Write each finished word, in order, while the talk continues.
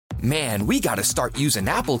Man, we gotta start using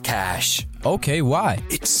Apple Cash. Okay, why?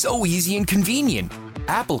 It's so easy and convenient.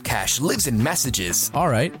 Apple Cash lives in messages. All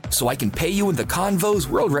right. So I can pay you in the convos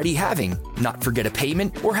we're already having, not forget a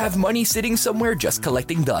payment, or have money sitting somewhere just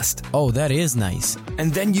collecting dust. Oh, that is nice.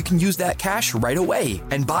 And then you can use that cash right away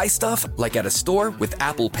and buy stuff like at a store with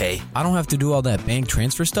Apple Pay. I don't have to do all that bank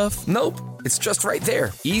transfer stuff? Nope, it's just right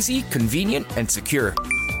there. Easy, convenient, and secure.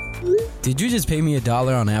 Did you just pay me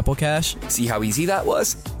 $1 on Apple Cash? See how easy that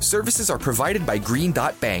was? Services are provided by Green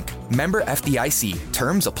Dot Bank. Member FDIC.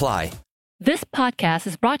 Terms apply. This podcast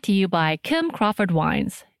is brought to you by Kim Crawford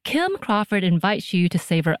Wines. Kim Crawford invites you to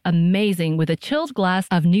savor amazing with a chilled glass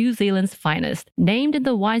of New Zealand's finest, named in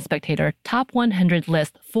the Wine Spectator Top 100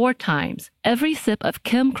 list 4 times. Every sip of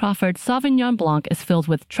Kim Crawford Sauvignon Blanc is filled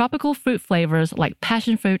with tropical fruit flavors like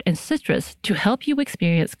passion fruit and citrus to help you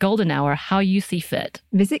experience golden hour how you see fit.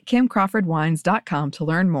 Visit KimCrawfordWines.com to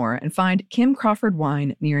learn more and find Kim Crawford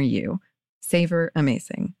Wine near you. Savor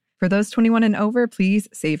amazing. For those 21 and over, please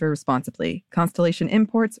savor responsibly. Constellation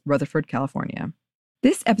Imports, Rutherford, California.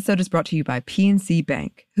 This episode is brought to you by PNC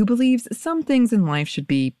Bank, who believes some things in life should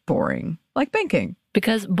be boring, like banking.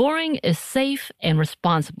 Because boring is safe and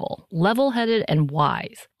responsible, level-headed and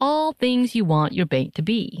wise. All things you want your bank to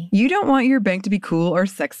be. You don't want your bank to be cool or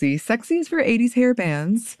sexy. Sexy is for 80s hair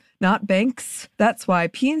bands, not banks. That's why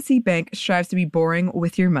PNC Bank strives to be boring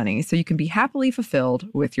with your money so you can be happily fulfilled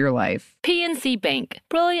with your life. PNC Bank,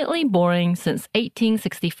 brilliantly boring since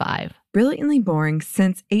 1865. Brilliantly Boring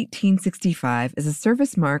Since 1865 is a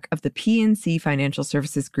service mark of the PNC Financial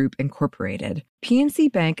Services Group, Incorporated.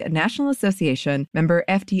 PNC Bank, a National Association, member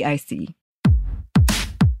FDIC.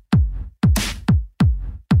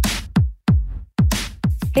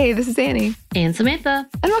 Hey, this is Annie. And Samantha.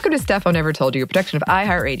 And welcome to Stuff I Never Told You, a production of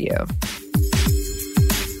iHeartRadio.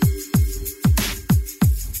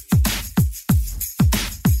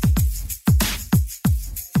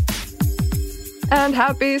 And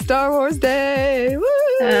happy Star Wars Day! Woo!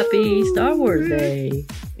 Happy Star Wars Day.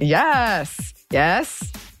 Yes.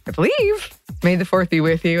 Yes. I believe. May the 4th be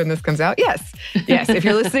with you when this comes out. Yes. Yes. If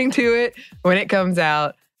you're listening to it when it comes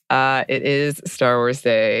out, it is Star Wars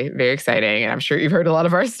Day. Very exciting. And I'm sure you've heard a lot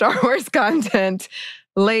of our Star Wars content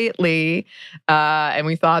lately. And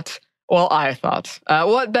we thought, well, I thought,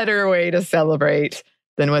 what better way to celebrate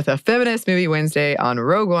than with a Feminist Movie Wednesday on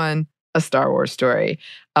Rogue One, a Star Wars story.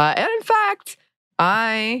 And in fact,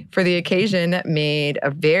 I, for the occasion, made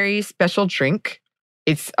a very special drink.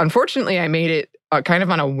 Unfortunately, I made it kind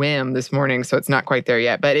of on a whim this morning, so it's not quite there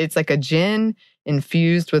yet. But it's like a gin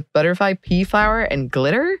infused with butterfly pea flower and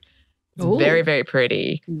glitter. It's very, very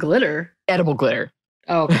pretty. Glitter? Edible glitter.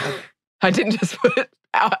 Oh, okay. I didn't just put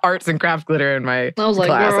arts and craft glitter in my I was like,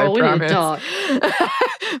 class, girl, we I need to talk.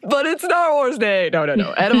 But it's Star Wars Day.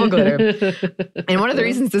 No. Edible glitter. And one of the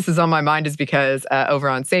reasons this is on my mind is because over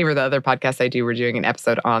on Savor, the other podcast I do, we're doing an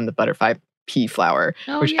episode on the butterfly pea flower,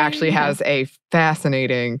 which actually has a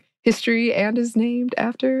fascinating history and is named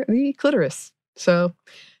after the clitoris. So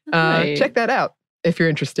check that out if you're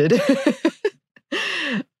interested.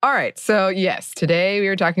 All right. So yes, today we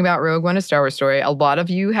were talking about Rogue One, a Star Wars story. A lot of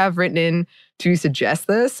you have written in to suggest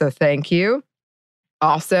this, so thank you.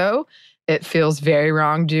 Also, it feels very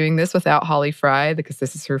wrong doing this without Holly Fry because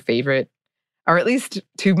this is her favorite, or at least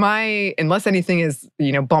to my, unless anything is,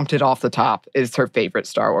 bumped it off the top, is her favorite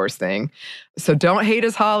Star Wars thing. So don't hate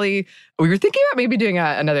us, Holly. We were thinking about maybe doing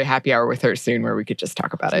another happy hour with her soon where we could just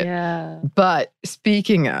talk about it. Yeah. But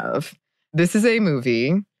speaking of, this is a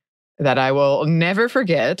movie that I will never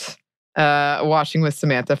forget watching with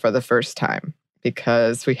Samantha for the first time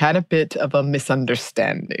because we had a bit of a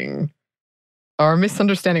misunderstanding. Or a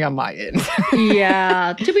misunderstanding on my end.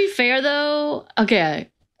 Yeah. To be fair, though, okay,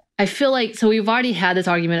 I feel like, so we've already had this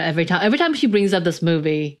argument every time. Every time she brings up this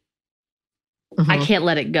movie, I can't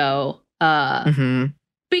let it go.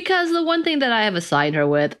 Because the one thing that I have assigned her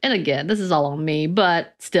with, and again, this is all on me,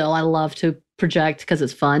 but still, I love to project because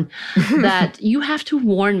it's fun, that you have to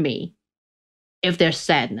warn me if there's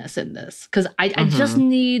sadness in this. Because I just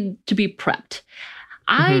need to be prepped.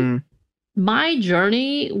 My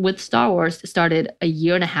journey with Star Wars started 1.5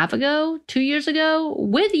 years ago, 2 years ago,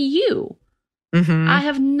 with you. I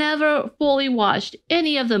have never fully watched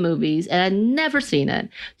any of the movies, and I've never seen it.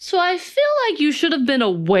 So I feel like you should have been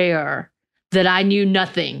aware that I knew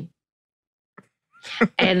nothing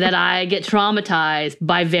and that I get traumatized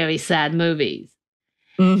by very sad movies.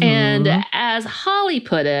 And as Holly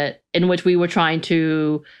put it, in which we were trying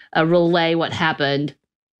to relay what happened,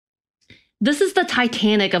 this is the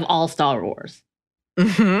Titanic of all Star Wars,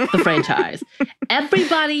 the franchise.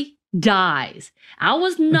 Everybody dies. I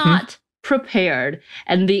was not prepared,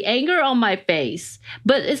 and the anger on my face.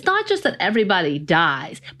 But it's not just that everybody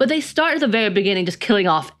dies, but they start at the very beginning just killing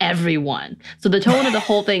off everyone. So the tone of the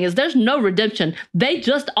whole thing is there's no redemption. They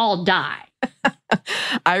just all die.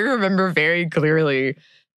 I remember very clearly,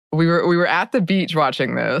 we were at the beach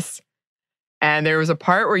watching this, and there was a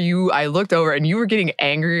part where I looked over and you were getting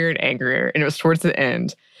angrier and angrier, and it was towards the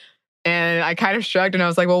end. And I kind of shrugged and I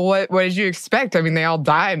was like, well, what did you expect? I mean, they all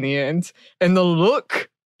die in the end. And the look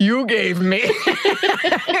you gave me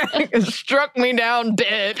it struck me down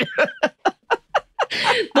dead.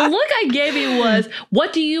 The look I gave you was,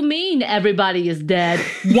 what do you mean everybody is dead?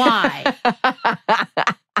 Why?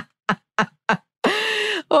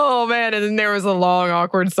 Oh, man. And then there was a long,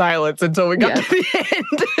 awkward silence until we got to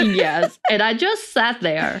the end. Yes. And I just sat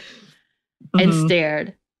there and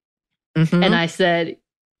stared. And I said,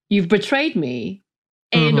 you've betrayed me.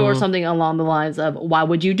 And or something along the lines of, why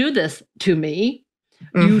would you do this to me?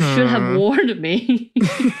 You should have warned me.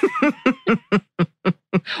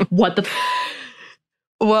 What the...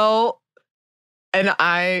 Well, and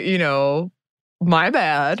my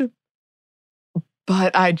bad.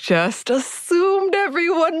 But I just assumed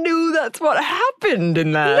everyone knew that's what happened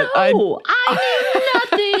in that. No, I knew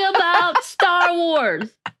nothing about Star Wars.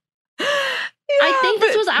 Yeah, I think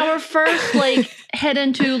this was our first head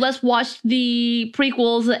into let's watch the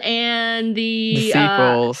prequels and the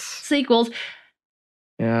sequels.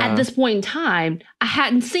 Yeah. At this point in time, I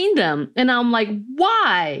hadn't seen them. And I'm like,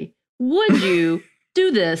 why would you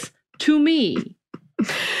do this to me?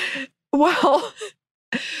 Well,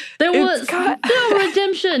 there was no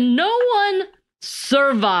redemption. No one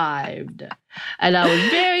survived. And I was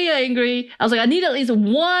very angry. I was like, I need at least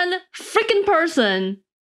one freaking person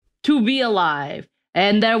to be alive.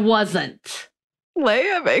 And there wasn't.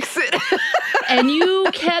 Leia makes it. And you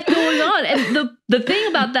kept going on. And the thing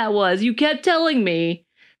about that was you kept telling me,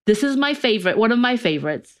 this is my favorite, one of my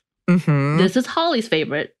favorites. This is Holly's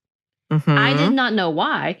favorite. I did not know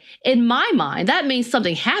why. In my mind, that means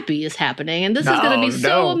something happy is happening. And this is going to be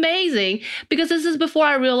so amazing because this is before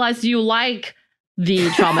I realized you like the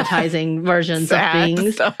traumatizing versions of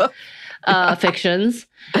things, fictions.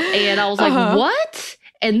 And I was like, what?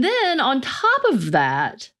 And then on top of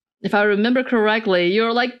that, if I remember correctly, you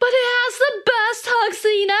were like, but it has the best hug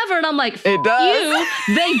scene ever. And I'm like, it does.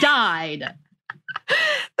 They died.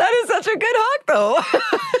 That is such a good hug,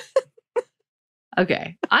 though.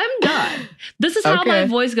 Okay, I'm done. This is how my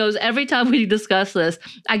voice goes every time we discuss this.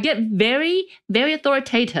 I get very, very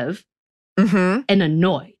authoritative and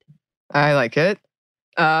annoyed. I like it.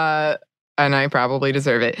 And I probably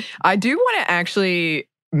deserve it. I do want to actually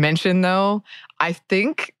mention, though, I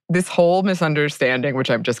think this whole misunderstanding, which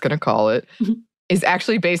I'm just going to call it, is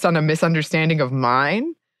actually based on a misunderstanding of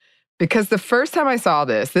mine. Because the first time I saw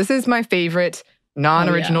this is my favorite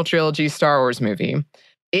non-original trilogy Star Wars movie.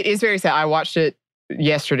 It is very sad. I watched it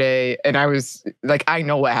yesterday and I was like, I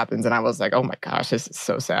know what happens. And I was like, oh my gosh, this is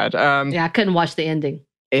so sad. I couldn't watch the ending.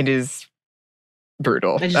 It is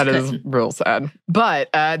brutal. That is real sad.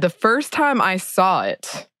 But the first time I saw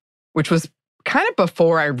it, which was kind of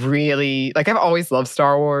before I really, I've always loved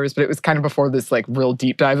Star Wars, but it was kind of before this real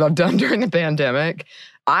deep dive I've done during the pandemic.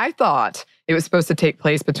 I thought it was supposed to take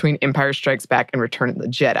place between Empire Strikes Back and Return of the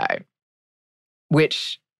Jedi,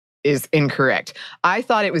 which is incorrect. I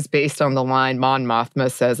thought it was based on the line Mon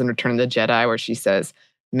Mothma says in Return of the Jedi, where she says,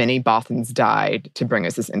 many Bothans died to bring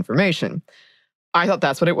us this information. I thought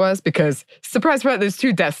that's what it was because, surprise, there's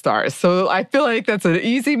 2 Death Stars. So I feel like that's an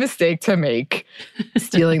easy mistake to make,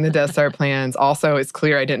 stealing the Death Star plans. Also, it's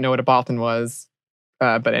clear I didn't know what a Bothan was.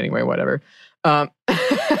 But anyway, whatever.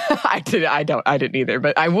 I didn't either,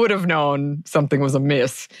 but I would have known something was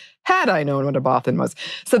amiss had I known what a Bothan was.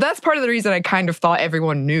 So that's part of the reason I kind of thought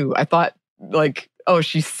everyone knew. I thought,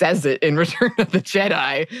 she says it in Return of the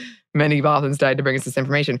Jedi. Many Bothans died to bring us this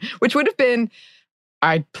information, which would have been,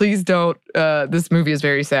 please don't, this movie is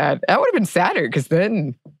very sad. That would have been sadder because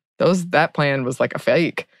then that plan was like a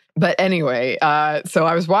fake. But anyway, so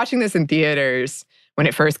I was watching this in theaters when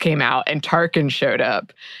it first came out and Tarkin showed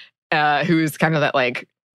up. Who's kind of that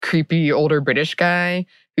creepy older British guy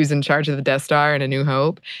who's in charge of the Death Star in A New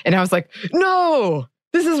Hope. And I was like, no,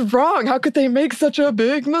 this is wrong. How could they make such a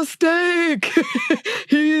big mistake?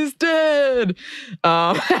 He's dead.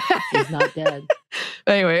 He's not dead.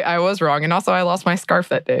 Anyway, I was wrong. And also I lost my scarf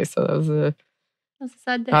that day. So that was a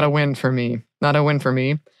sad day. Not a win for me. Not a win for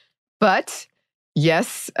me. But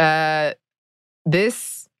yes,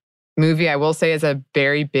 this movie, I will say, is a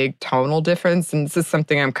very big tonal difference. And this is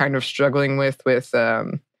something I'm kind of struggling with because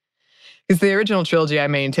the original trilogy I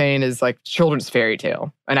maintain is children's fairy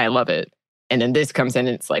tale. And I love it. And then this comes in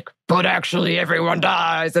and it's like, but actually everyone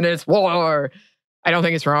dies and it's war. I don't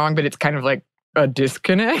think it's wrong, but it's kind of like a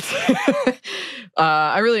disconnect.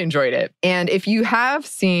 I really enjoyed it. And if you have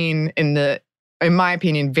seen in my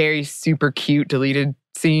opinion, very super cute deleted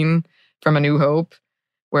scene from A New Hope,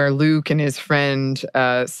 where Luke and his friend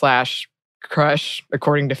slash crush,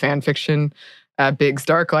 according to fan fiction, Biggs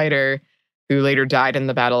Darklighter, who later died in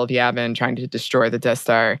the Battle of Yavin trying to destroy the Death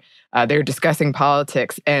Star, they're discussing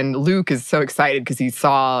politics. And Luke is so excited because he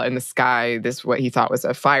saw in the sky what he thought was a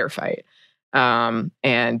firefight.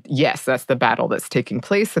 And yes, that's the battle that's taking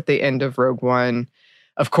place at the end of Rogue One.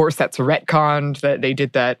 Of course, that's retconned that they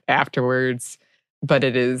did that afterwards. But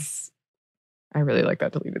it is, I really like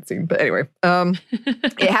that deleted scene. But anyway,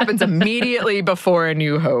 it happens immediately before A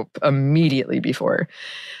New Hope. Immediately before.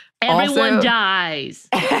 Everyone dies.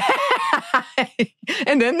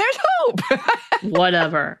 And then there's hope.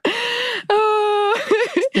 Whatever.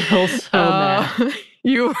 Still so mad.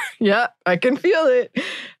 Yeah, I can feel it.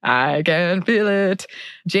 I can feel it.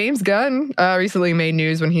 James Gunn recently made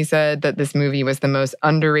news when he said that this movie was the most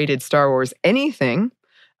underrated Star Wars anything.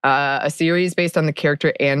 A series based on the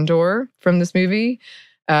character Andor from this movie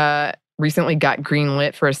recently got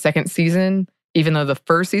greenlit for a second season, even though the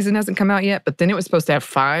first season hasn't come out yet. But then it was supposed to have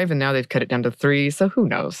 5, and now they've cut it down to 3. So who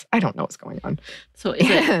knows? I don't know what's going on. So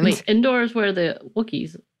wait, Endor is where the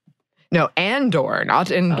Wookiees... No, Andor, not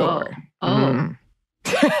Endor. Oh.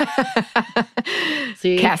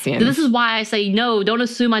 See, Cassian. This is why I say no. Don't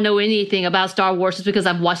assume I know anything about Star Wars just because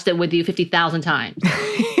I've watched it with you 50,000 times.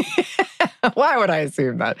 Why would I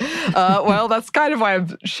assume that? Well, that's kind of why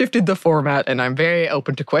I've shifted the format, and I'm very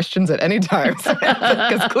open to questions at any time.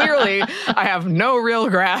 Because clearly, I have no real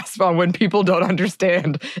grasp on when people don't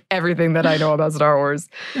understand everything that I know about Star Wars.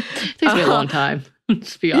 It takes me a long time.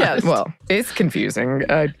 Let's be honest. Yeah, well, it's confusing.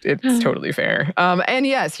 It's totally fair. And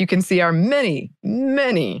yes, you can see our many,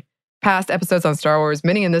 many past episodes on Star Wars,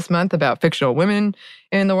 many in this month about fictional women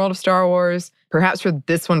in the world of Star Wars. Perhaps for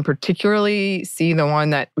this one particularly, see the one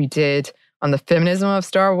that we did on the feminism of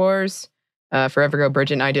Star Wars. Forever ago,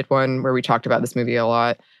 Bridget and I did one where we talked about this movie a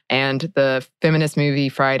lot. And the feminist movie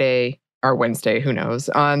Friday or Wednesday, who knows,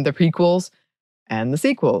 on the prequels and the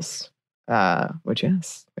sequels. Which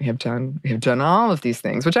yes, we have done all of these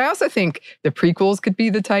things, which I also think the prequels could be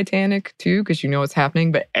the Titanic too, because you know what's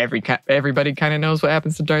happening, but everybody kind of knows what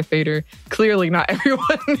happens to Darth Vader. Clearly not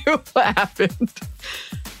everyone knew what happened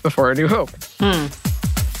before A New Hope.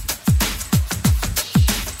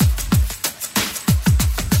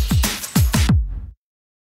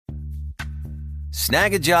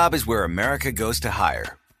 Snag a Job is where America goes to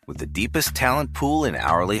hire, with the deepest talent pool in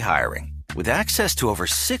hourly hiring. With access to over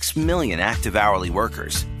 6 million active hourly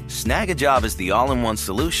workers, Snag a Job is the all-in-one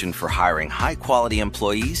solution for hiring high-quality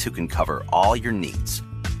employees who can cover all your needs.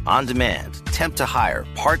 On demand, temp to hire,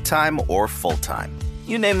 part-time or full-time.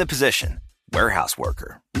 You name the position. Warehouse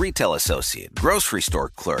worker, retail associate, grocery store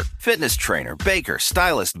clerk, fitness trainer, baker,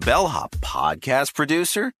 stylist, bellhop, podcast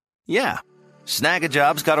producer. Yeah, Snag a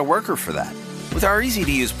Job's got a worker for that. With our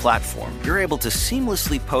easy-to-use platform, you're able to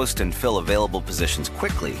seamlessly post and fill available positions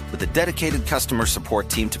quickly with a dedicated customer support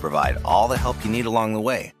team to provide all the help you need along the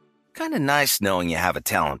way. Kind of nice knowing you have a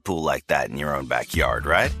talent pool like that in your own backyard,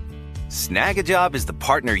 right? Snag a Job is the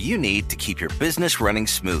partner you need to keep your business running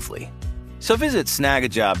smoothly. So visit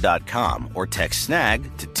snagajob.com or text snag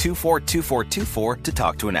to 242424 to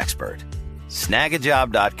talk to an expert.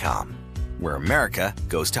 Snagajob.com, where America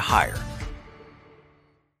goes to hire.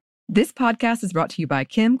 This podcast is brought to you by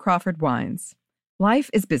Kim Crawford Wines. Life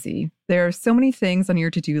is busy. There are so many things on your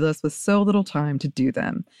to-do list with so little time to do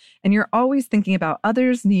them. And you're always thinking about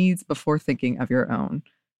others' needs before thinking of your own.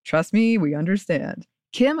 Trust me, we understand.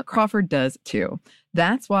 Kim Crawford does too.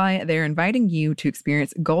 That's why they're inviting you to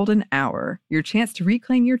experience Golden Hour, your chance to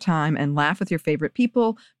reclaim your time and laugh with your favorite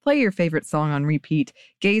people, play your favorite song on repeat,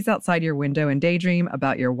 gaze outside your window and daydream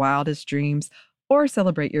about your wildest dreams, or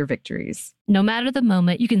celebrate your victories. No matter the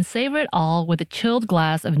moment, you can savor it all with a chilled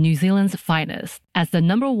glass of New Zealand's finest. As the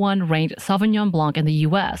 #1 ranked Sauvignon Blanc in the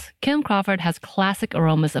U.S., Kim Crawford has classic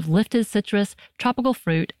aromas of lifted citrus, tropical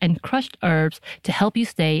fruit, and crushed herbs to help you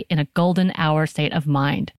stay in a golden hour state of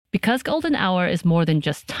mind. Because golden hour is more than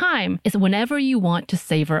just time, it's whenever you want to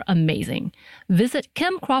savor amazing. Visit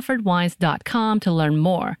KimCrawfordWines.com to learn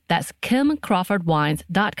more. That's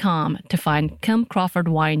KimCrawfordWines.com to find Kim Crawford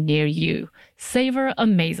wine near you. Savor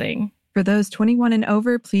amazing. For those 21 and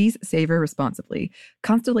over, please savor responsibly.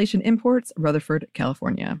 Constellation Imports, Rutherford,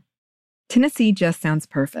 California. Tennessee just sounds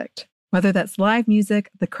perfect. Whether that's live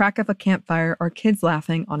music, the crack of a campfire, or kids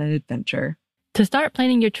laughing on an adventure. To start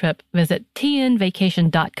planning your trip, visit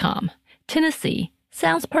tnvacation.com. Tennessee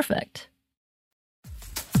sounds perfect.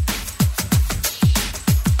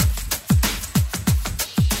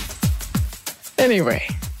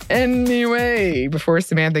 Anyway, before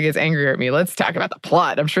Samantha gets angry at me, let's talk about the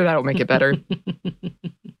plot. I'm sure that'll make it better.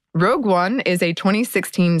 Rogue One is a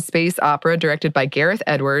 2016 space opera directed by Gareth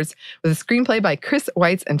Edwards with a screenplay by Chris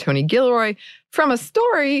Weitz and Tony Gilroy from a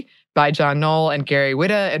story by John Knoll and Gary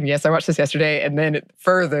Whitta. And yes, I watched this yesterday. And then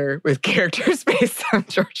further with characters based on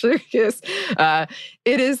George Lucas.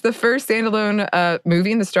 It is the first standalone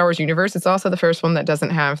movie in the Star Wars universe. It's also the first one that doesn't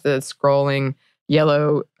have the scrolling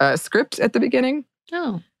yellow script at the beginning.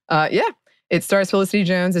 Oh. Yeah. It stars Felicity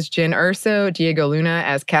Jones as Jyn Erso, Diego Luna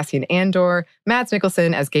as Cassian Andor, Mads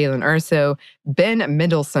Mikkelsen as Galen Erso, Ben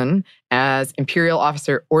Mendelsohn as Imperial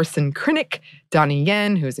Officer Orson Krennic, Donnie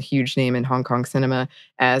Yen, who is a huge name in Hong Kong cinema,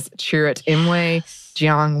 as Chirrut Imwe,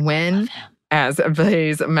 Jiang Wen as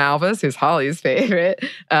Blaise Malbus, who's Holly's favorite,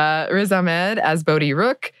 Riz Ahmed as Bodhi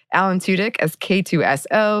Rook, Alan Tudyk as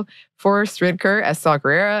K2SO, Forrest Whitaker as Saw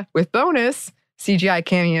Gerrera, with bonus CGI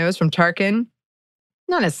cameos from Tarkin,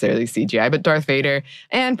 not necessarily CGI, but Darth Vader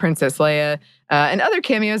and Princess Leia, and other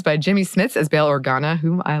cameos by Jimmy Smits as Bail Organa,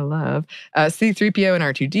 whom I love, C-3PO and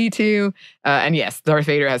R2-D2. And yes, Darth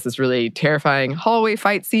Vader has this really terrifying hallway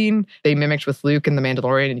fight scene they mimicked with Luke in The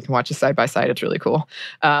Mandalorian, and you can watch it side by side. It's really cool.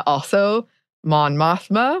 Also, Mon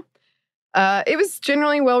Mothma. It was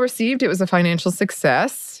generally well received. It was a financial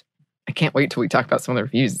success. I can't wait till we talk about some of the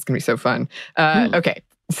reviews. It's going to be so fun. Okay.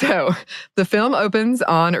 So the film opens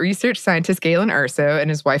on research scientist Galen Erso and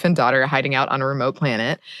his wife and daughter hiding out on a remote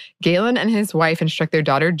planet. Galen and his wife instruct their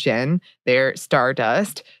daughter Jyn, their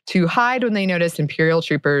Stardust, to hide when they notice Imperial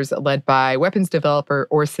troopers led by weapons developer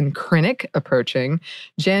Orson Krennic approaching.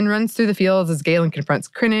 Jyn runs through the fields as Galen confronts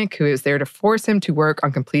Krennic, who is there to force him to work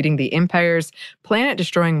on completing the Empire's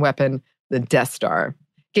planet-destroying weapon, the Death Star.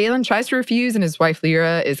 Galen tries to refuse, and his wife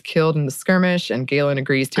Lyra is killed in the skirmish, and Galen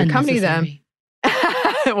agrees to accompany them.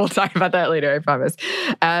 We'll talk about that later, I promise.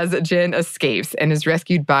 As Jyn escapes and is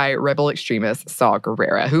rescued by rebel extremist Saw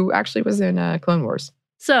Gerrera, who actually was in Clone Wars.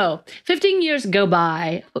 So, 15 years go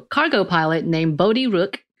by. A cargo pilot named Bodhi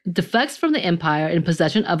Rook defects from the Empire in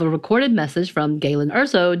possession of a recorded message from Galen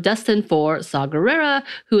Erso destined for Saw Gerrera,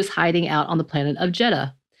 who is hiding out on the planet of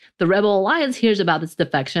Jedha. The Rebel Alliance hears about this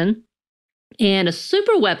defection and a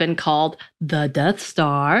super weapon called the Death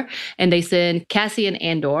Star, and they send Cassian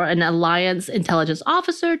Andor, an Alliance intelligence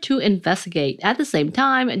officer, to investigate. At the same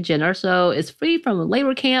time, Jyn Erso is freed from a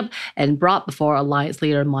labor camp and brought before Alliance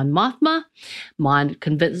leader Mon Mothma. Mon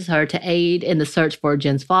convinces her to aid in the search for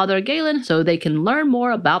Jyn's father, Galen, so they can learn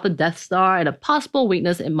more about the Death Star and a possible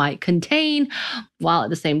weakness it might contain, while at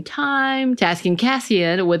the same time tasking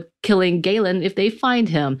Cassian with killing Galen if they find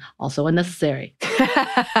him. Also unnecessary.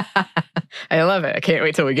 I love it. I can't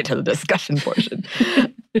wait till we get to the discussion portion.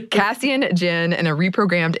 Cassian, Jyn, and a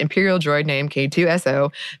reprogrammed Imperial droid named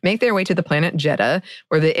K2SO make their way to the planet Jedha,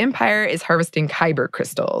 where the Empire is harvesting Kyber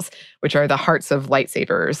crystals, which are the hearts of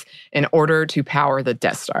lightsabers, in order to power the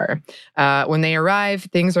Death Star. When they arrive,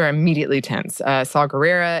 things are immediately tense. Saw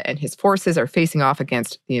Gerrera and his forces are facing off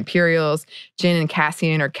against the Imperials. Jyn and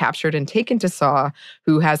Cassian are captured and taken to Saw,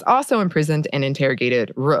 who has also imprisoned and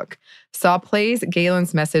interrogated Rook. Saw plays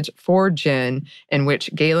Galen's message for Jyn, in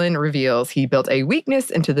which Galen reveals he built a weakness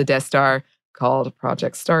into the Death Star called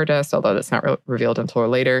Project Stardust, although that's not revealed until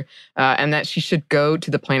later, and that she should go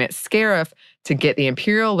to the planet Scarif to get the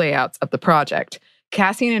Imperial layouts of the project.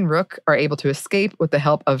 Cassian and Rook are able to escape with the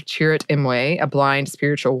help of Chirrut Imwe, a blind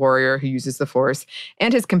spiritual warrior who uses the Force,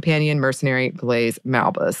 and his companion mercenary Blaise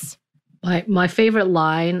Malbus. My favorite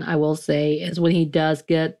line, I will say, is when he does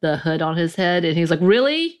get the hood on his head and he's like,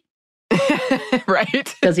 really?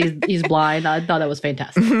 Right? Because he's blind. I thought that was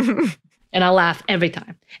fantastic. And I laugh every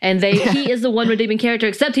time. And he is the one redeeming character,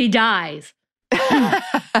 except he dies. Yep.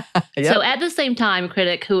 So at the same time,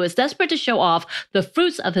 Krennic, who is desperate to show off the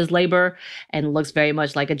fruits of his labor and looks very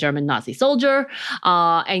much like a German Nazi soldier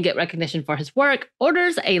and get recognition for his work,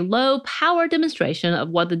 orders a low-power demonstration of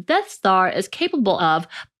what the Death Star is capable of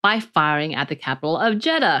by firing at the capital of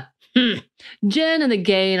Jedha. Jyn and the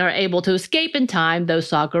gang are able to escape in time, though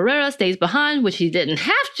Saw Gerrera stays behind, which he didn't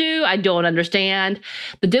have to. I don't understand.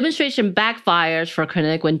 The demonstration backfires for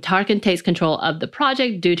Krennic when Tarkin takes control of the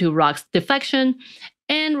project due to Rock's defection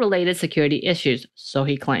and related security issues, so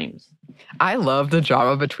he claims. I love the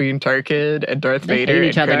drama between Tarkin and Darth Vader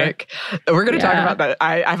and Krennic. We're going to talk about that.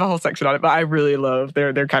 I have a whole section on it, but I really love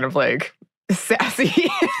they're kind of like sassy.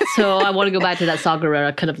 So I want to go back to that Saw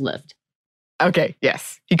Gerrera could have lived. Okay,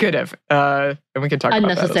 yes, he could have. And we can talk about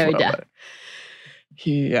that as well. Unnecessary death.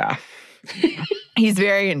 Yeah. He's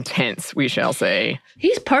very intense, we shall say.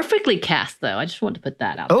 He's perfectly cast, though. I just want to put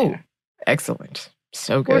that out there. Oh, excellent.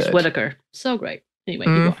 So good. Forrest Whitaker. So great. Anyway,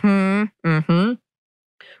 keep going.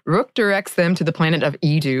 Rook directs them to the planet of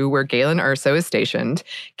Edu, where Galen Erso is stationed.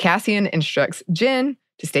 Cassian instructs Jyn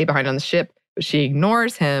to stay behind on the ship, but she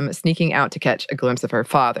ignores him, sneaking out to catch a glimpse of her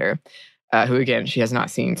father, who, again, she has not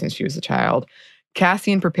seen since she was a child.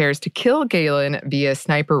 Cassian prepares to kill Galen via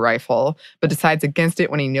sniper rifle, but decides against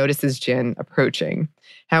it when he notices Jyn approaching.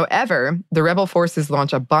 However, the rebel forces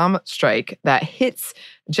launch a bomb strike that hits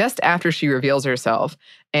just after she reveals herself.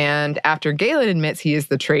 And after Galen admits he is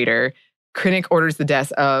the traitor, Krennic orders the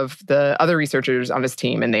deaths of the other researchers on his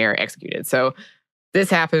team, and they are executed. So this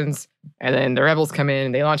happens, and then the rebels come in,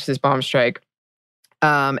 and they launch this bomb strike.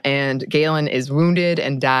 And Galen is wounded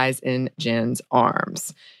and dies in Jyn's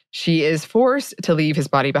arms. She is forced to leave his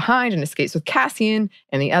body behind and escapes with Cassian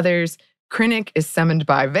and the others. Krennic is summoned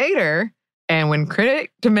by Vader, and when Krennic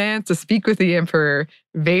demands to speak with the Emperor,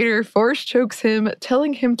 Vader force chokes him,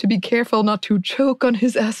 telling him to be careful not to choke on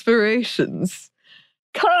his aspirations.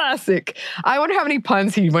 Classic. I wonder how many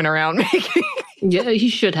puns he went around making. Yeah, he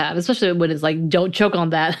should have, especially when it's like, don't choke on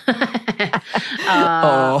that.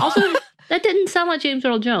 Also, that didn't sound like James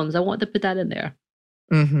Earl Jones. I want to put that in there.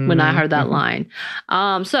 When I heard that line.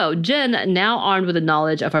 So Jyn, now armed with the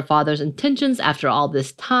knowledge of her father's intentions after all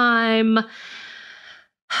this time,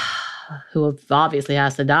 who obviously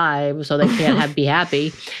has to die so they can't be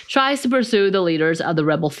happy, tries to pursue the leaders of the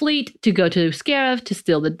rebel fleet to go to Scarif to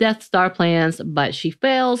steal the Death Star plans, but she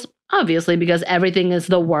fails, obviously because everything is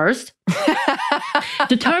the worst.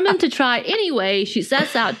 Determined to try anyway, she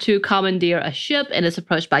sets out to commandeer a ship and is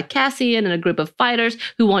approached by Cassian and a group of fighters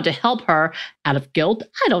who want to help her out of guilt.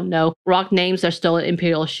 I don't know. Rock names their stolen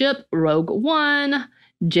Imperial ship Rogue One.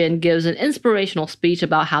 Jyn gives an inspirational speech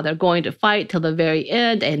about how they're going to fight till the very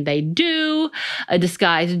end, and they do. A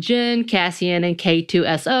disguised Jyn, Cassian, and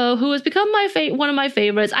K2SO, who has become one of my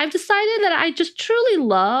favorites. I've decided that I just truly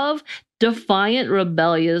love defiant,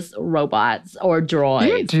 rebellious robots or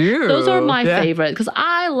droids. You do. Those are my favorite because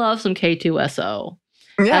I love some K2SO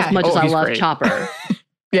as much as I love Chopper.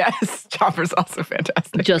 Yes, Chopper's also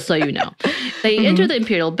fantastic. Just so you know. They enter the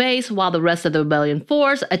Imperial base while the rest of the rebellion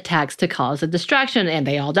force attacks to cause a distraction, and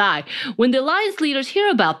they all die. When the Alliance leaders hear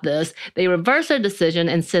about this, they reverse their decision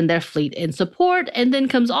and send their fleet in support, and then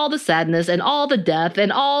comes all the sadness and all the death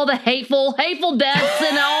and all the hateful deaths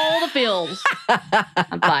and all the feels.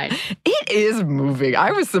 I'm fine. It is moving.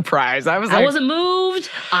 I was surprised. I wasn't moved.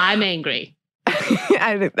 I'm angry.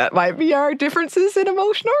 I think that might be our differences in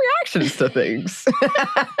emotional reactions to things.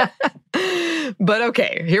 But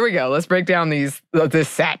okay, here we go. Let's break down this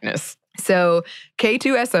sadness. So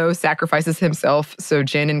K2SO sacrifices himself so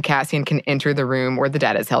Jyn and Cassian can enter the room where the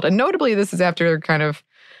data is held. And notably, this is after kind of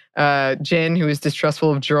Jyn, who is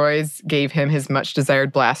distrustful of droids, gave him his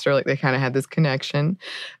much-desired blaster. Like, they kind of had this connection.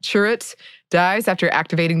 Chirrut dies after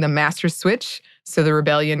activating the master switch so the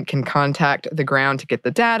rebellion can contact the ground to get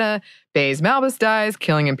the data. Baze Malbus dies,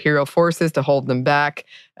 killing Imperial forces to hold them back.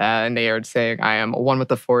 And they are saying, I am one with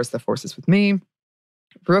the Force is with me.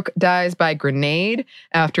 Rook dies by grenade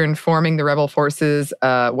after informing the rebel forces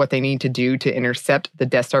what they need to do to intercept the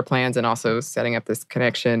Death Star plans and also setting up this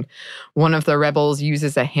connection. One of the rebels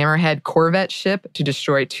uses a Hammerhead Corvette ship to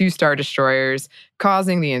destroy 2 Star Destroyers,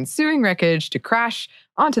 causing the ensuing wreckage to crash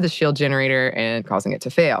onto the shield generator and causing it to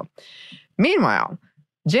fail. Meanwhile,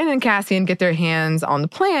 Jyn and Cassian get their hands on the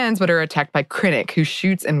plans but are attacked by Krennic, who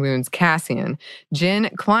shoots and wounds Cassian.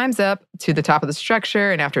 Jyn climbs up to the top of the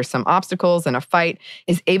structure and after some obstacles and a fight,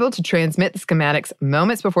 is able to transmit the schematics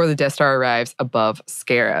moments before the Death Star arrives above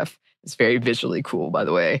Scarif. It's very visually cool, by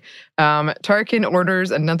the way. Tarkin orders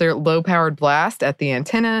another low-powered blast at the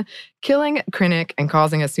antenna, killing Krennic and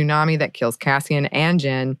causing a tsunami that kills Cassian and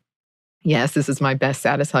Jyn. Yes, this is my best,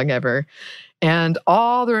 saddest hug ever. And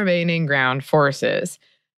all the remaining ground forces.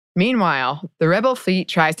 Meanwhile, the rebel fleet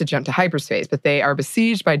tries to jump to hyperspace, but they are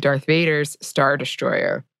besieged by Darth Vader's Star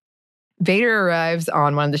Destroyer. Vader arrives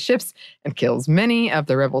on one of the ships and kills many of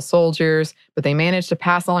the rebel soldiers, but they manage to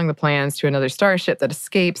pass along the plans to another starship that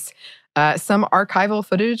escapes. Some archival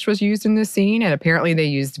footage was used in this scene, and apparently they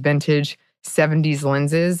used vintage 70s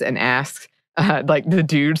lenses and asked the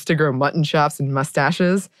dudes to grow mutton chops and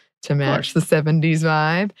mustaches to match the 70s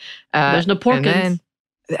vibe. There's no Porkins.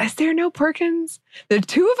 Is there no Porkins? The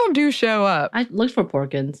 2 of them do show up. I looked for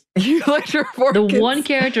Porkins. You looked for Porkins? The one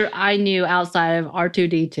character I knew outside of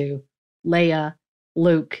R2-D2, Leia,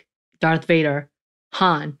 Luke, Darth Vader,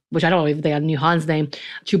 Han, which I don't even think I knew Han's name,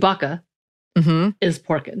 Chewbacca, is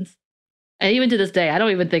Porkins. And even to this day, I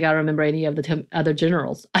don't even think I remember any of the other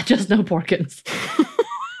generals. I just know Porkins.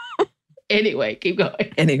 Anyway, keep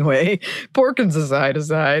going. Anyway, Porkins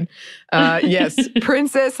aside. Yes,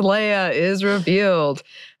 Princess Leia is revealed.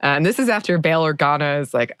 And this is after Bail Organa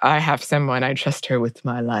is like, I have someone, I trust her with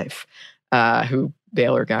my life. Who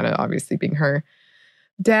Bail Organa obviously being her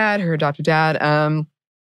dad, her adopted dad.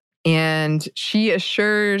 And she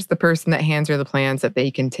assures the person that hands her the plans that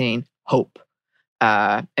they contain hope.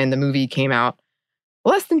 And the movie came out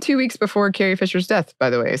less than 2 weeks before Carrie Fisher's death, by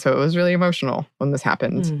the way. So it was really emotional when this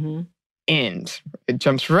happened. Mm-hmm. And it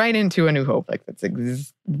jumps right into A New Hope. Like, that's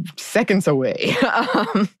seconds away.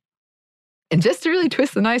 And just to really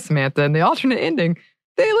twist the knife, Samantha, in the alternate ending,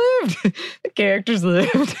 they lived. The characters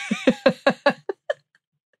lived.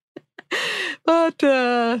 But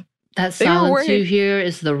that silence you hear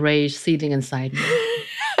is the rage seething inside me.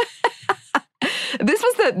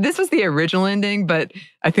 This was the original ending, but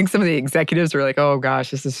I think some of the executives were like, "Oh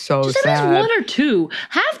gosh, this is so just sad." Just one or two.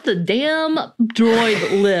 Have the damn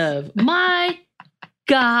droid live. My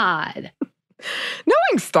God.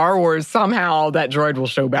 Knowing Star Wars, somehow that droid will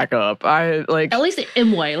show back up. At least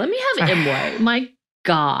Imwe. Let me have Imwe. My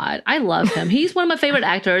God, I love him. He's one of my favorite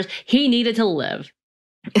actors. He needed to live.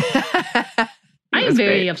 I am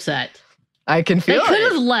very upset. I can feel it. They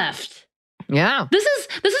could have left. Yeah. This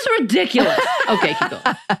is ridiculous. Okay, keep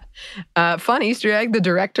going. Fun Easter egg. The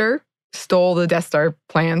director stole the Death Star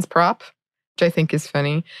plans prop, which I think is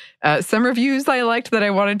funny. Some reviews I liked that I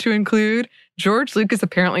wanted to include. George Lucas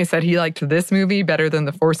apparently said he liked this movie better than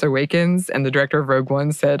The Force Awakens, and the director of Rogue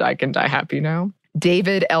One said, I can die happy now.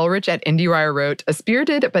 David Elrich at IndieWire wrote, a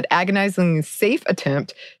spirited but agonizingly safe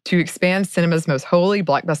attempt to expand cinema's most holy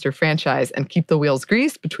blockbuster franchise and keep the wheels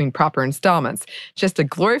greased between proper installments. Just a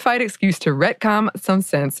glorified excuse to retcon some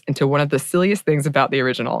sense into one of the silliest things about the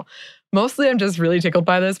original. Mostly I'm just really tickled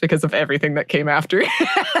by this because of everything that came after.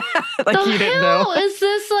 You didn't know. Is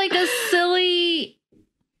this like a silly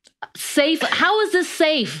safe? How is this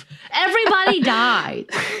safe? Everybody died.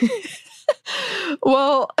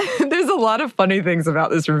 Well, there's a lot of funny things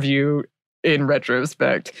about this review in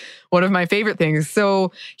retrospect. One of my favorite things,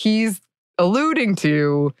 so he's alluding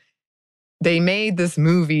to, they made this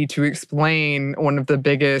movie to explain one of the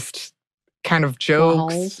biggest kind of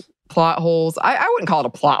jokes, plot holes. I wouldn't call it a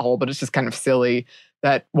plot hole, but it's just kind of silly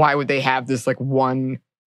that why would they have this like one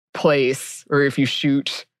place, or if you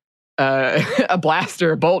shoot a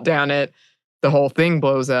blaster, a bolt down it, the whole thing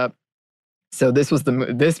blows up. So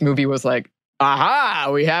this movie was like, aha,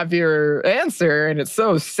 we have your answer, and it's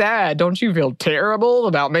so sad. Don't you feel terrible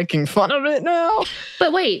about making fun of it now?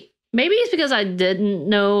 But wait, maybe it's because I didn't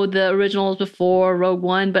know the originals before Rogue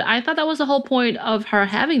One, but I thought that was the whole point of her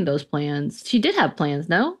having those plans. She did have plans,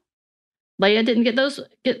 no? Leia didn't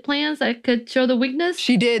get plans that could show the weakness?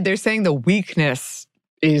 She did. They're saying the weakness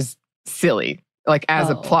is silly. Like, as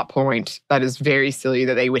a plot point, that is very silly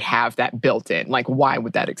that they would have that built in. Like, why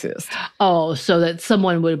would that exist? Oh, so that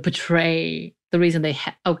someone would portray the reason they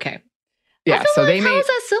okay. Yeah, so they made... How is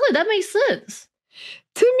that silly? That makes sense.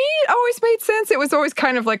 To me, it always made sense. It was always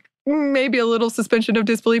kind of like maybe a little suspension of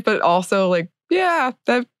disbelief, but also like, yeah,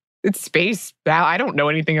 that it's space. I don't know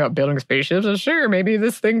anything about building spaceships. So sure, maybe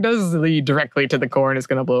this thing does lead directly to the core and it's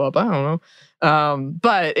going to blow up. I don't know.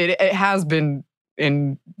 But it has been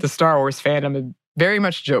in the Star Wars fandom very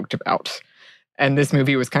much joked about. And this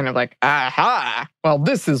movie was kind of like, aha, well,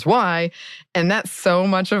 this is why. And that's so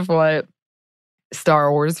much of what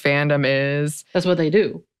Star Wars fandom is. That's what they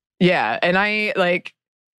do. Yeah. And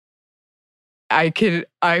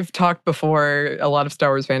I've talked before, a lot of Star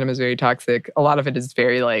Wars fandom is very toxic. A lot of it is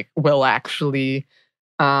very like, well, actually,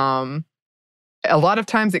 a lot of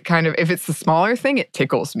times it kind of, if it's the smaller thing, it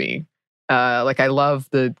tickles me. I love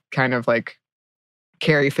the kind of like,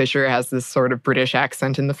 Carrie Fisher has this sort of British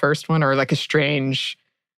accent in the first one, or like a strange,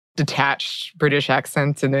 detached British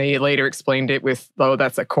accent. And they later explained it with, oh,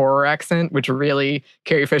 that's a core accent, which really,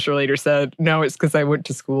 Carrie Fisher later said, no, it's because I went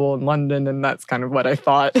to school in London and that's kind of what I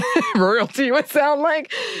thought royalty would sound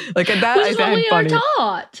like. Like that, which is what we are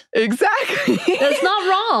taught. Exactly. That's not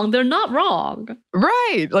wrong. They're not wrong.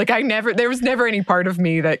 Right. Like there was never any part of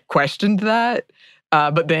me that questioned that.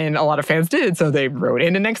 But then a lot of fans did, so they wrote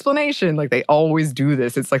in an explanation. Like, they always do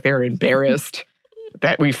this. It's like they're embarrassed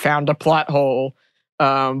that we found a plot hole.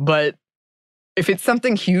 But if it's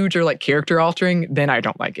something huge or like character altering, then I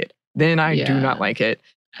don't like it. Then I do not like it.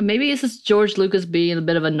 Maybe it's just George Lucas being a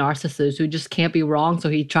bit of a narcissist who just can't be wrong, so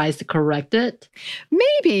he tries to correct it.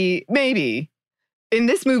 Maybe. In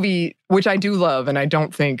this movie, which I do love, and I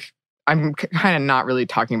don't think... I'm kind of not really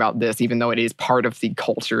talking about this, even though it is part of the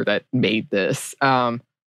culture that made this.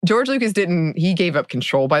 George Lucas he gave up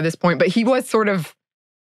control by this point, but he was sort of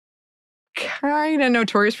kind of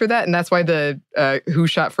notorious for that. And that's why the Who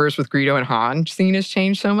Shot First with Greedo and Han scene has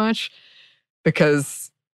changed so much.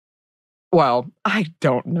 Because, well, I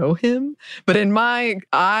don't know him, but in my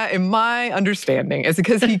understanding, it's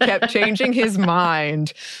because he kept changing his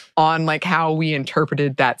mind on like how we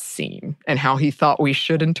interpreted that scene and how he thought we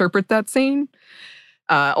should interpret that scene.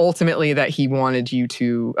 Ultimately, that he wanted you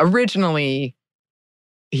to, originally,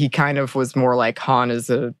 he kind of was more like Han is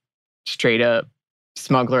a straight up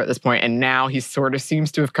smuggler at this point, and now he sort of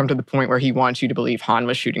seems to have come to the point where he wants you to believe Han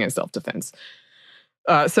was shooting in self-defense.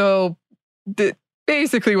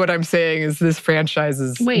 Basically what I'm saying is this franchise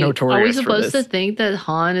is notorious for this. Are we supposed to think that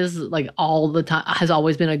Han is like all the time, has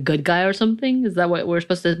always been a good guy or something? Is that what we're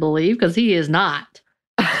supposed to believe? Because he is not.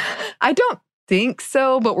 I don't think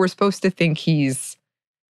so, but we're supposed to think he's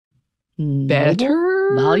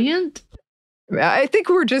better? Valiant? I think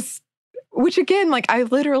we're just, which again, like I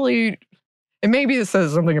literally, and maybe this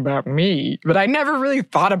says something about me, but I never really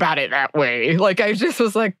thought about it that way. Like I just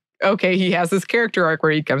was like, okay, he has this character arc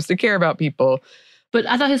where he comes to care about people. But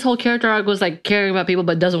I thought his whole character arc was like caring about people,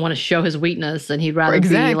 but doesn't want to show his weakness, and he'd rather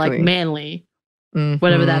be like manly,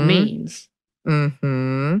 whatever that means.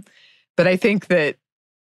 Mm-hmm. But I think that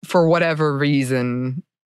for whatever reason,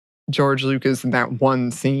 George Lucas in that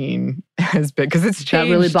one scene has been, because it's changed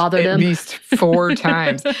really bothered at him. least 4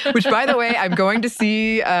 times. Which, by the way, I'm going to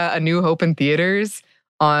see A New Hope in theaters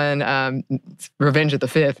on Revenge of the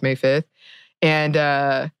 5th, May 5th.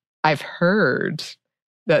 And I've heard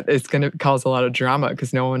that it's going to cause a lot of drama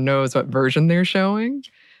because no one knows what version they're showing.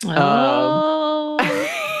 Oh.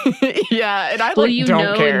 Yeah, and I Will like, you don't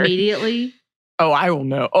know care. immediately? Oh, I will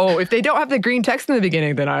know. Oh, if they don't have the green text in the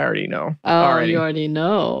beginning, then I already know. Oh, you already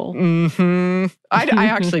know. Mm-hmm. I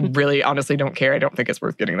actually really honestly don't care. I don't think it's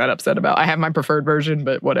worth getting that upset about. I have my preferred version,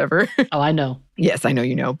 but whatever. Oh, I know. Yes, I know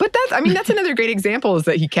you know. But that's another great example is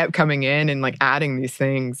that he kept coming in and like adding these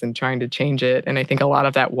things and trying to change it. And I think a lot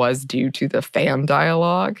of that was due to the fan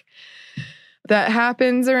dialogue that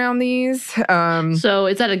happens around these. So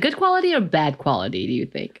is that a good quality or bad quality, do you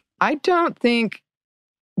think? I don't think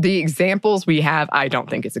the examples we have, I don't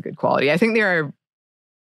think it's a good quality. I think there are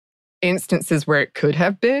instances where it could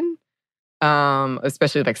have been,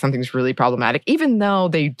 especially like something's really problematic, even though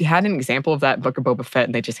they had an example of that in Book of Boba Fett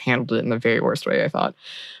and they just handled it in the very worst way, I thought.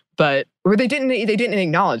 But where they didn't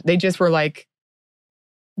acknowledge, they just were like,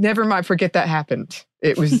 never mind, forget that happened.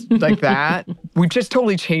 It was like that. We just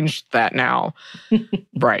totally changed that now.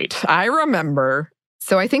 Right. I remember.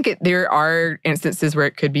 So I think there are instances where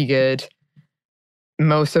it could be good.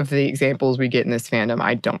 Most of the examples we get in this fandom,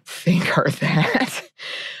 I don't think are that.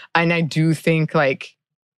 And I do think like,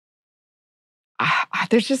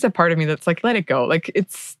 there's just a part of me that's like, let it go. Like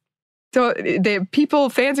it's, so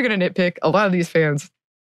fans are going to nitpick. A lot of these fans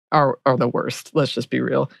are the worst. Let's just be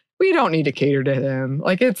real. We don't need to cater to them.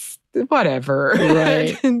 Like it's whatever.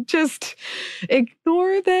 Right. Just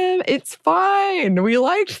ignore them. It's fine. We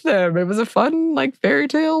liked them. It was a fun like fairy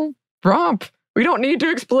tale romp. We don't need to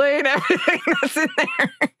explain everything that's in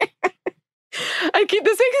there. This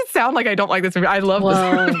makes it sound like I don't like this movie. I love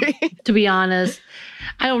this movie. To be honest,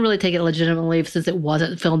 I don't really take it legitimately since it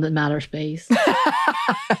wasn't filmed in outer space.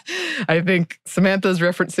 I think Samantha's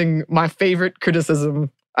referencing my favorite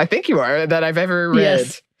criticism, I think you are, that I've ever read.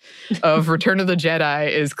 Yes. Of Return of the Jedi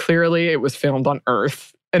is clearly it was filmed on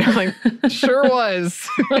Earth. And I'm like, sure was.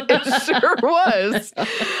 It sure was.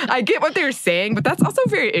 I get what they're saying, but that's also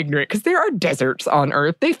very ignorant because there are deserts on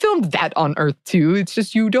Earth. They filmed that on Earth too. It's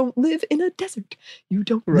just you don't live in a desert. You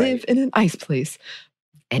don't live in an ice place.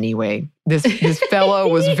 Anyway, this fellow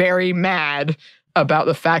was very mad about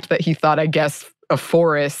the fact that he thought, I guess, a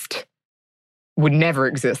forest would never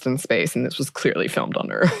exist in space. And this was clearly filmed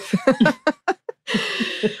on Earth.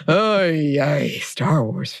 Oh, yay, Star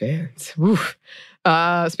Wars fans. Oof.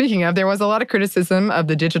 Speaking of, there was a lot of criticism of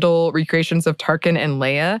the digital recreations of Tarkin and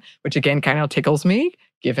Leia, which again kind of tickles me,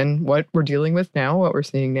 given what we're dealing with now, what we're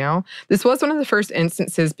seeing now. This was one of the first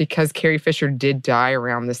instances because Carrie Fisher did die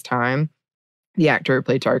around this time. The actor who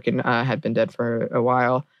played Tarkin had been dead for a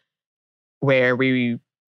while, where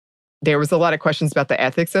there was a lot of questions about the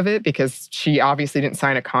ethics of it because she obviously didn't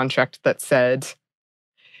sign a contract that said...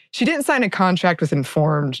 She didn't sign a contract with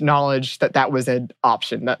informed knowledge that was an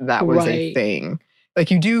option, that was a thing.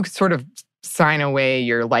 Like you do sort of sign away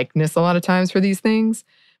your likeness a lot of times for these things,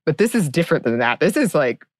 but this is different than that. This is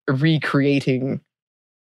like recreating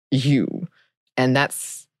you, and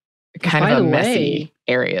that's kind of a messy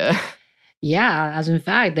area. Yeah, as in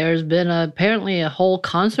fact, there's been apparently a whole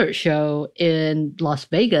concert show in Las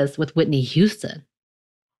Vegas with Whitney Houston.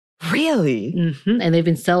 Really? Mm-hmm. And they've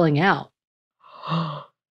been selling out.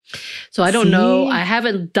 So I don't know. I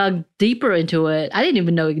haven't dug deeper into it. I didn't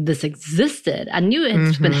even know this existed. I knew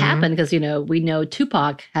it's been happening because, we know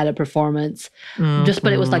Tupac had a performance,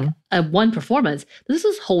 but it was like a one performance. This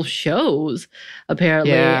is whole shows,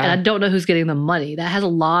 apparently. Yeah. And I don't know who's getting the money. That has a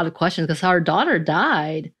lot of questions because our daughter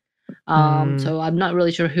died. So I'm not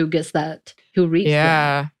really sure who gets that, who reaps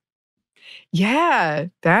that. Yeah.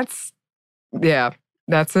 That's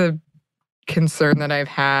a concern that I've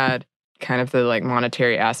had. Kind of the like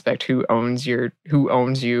monetary aspect, who owns you,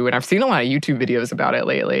 and I've seen a lot of YouTube videos about it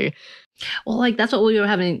lately. Well, like that's what we were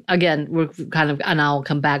having again. We're kind of, and I'll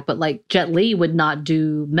come back, but like Jet Li would not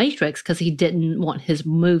do Matrix because he didn't want his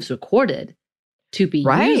moves recorded to be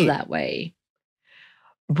used that way.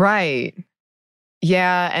 Right.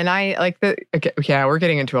 Yeah, and I like we're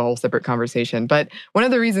getting into a whole separate conversation, but one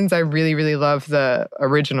of the reasons I really, really love the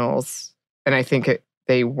originals, and I think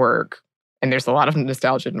they work. And there's a lot of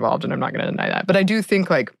nostalgia involved, and I'm not going to deny that. But I do think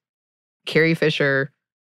like Carrie Fisher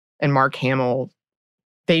and Mark Hamill,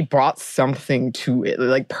 they brought something to it,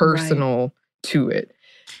 like personal to it.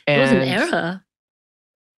 And it was an era.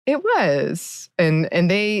 It was. And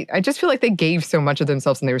I just feel like they gave so much of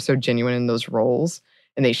themselves, and they were so genuine in those roles,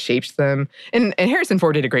 and they shaped them. And Harrison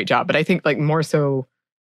Ford did a great job, but I think like more so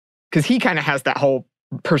because he kind of has that whole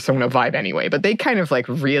persona vibe anyway. But they kind of like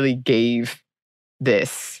really gave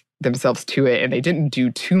themselves to it, and they didn't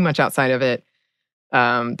do too much outside of it.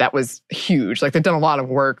 That was huge. Like they've done a lot of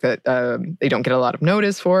work that they don't get a lot of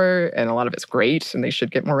notice for, and a lot of it's great, and they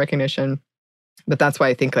should get more recognition. But that's why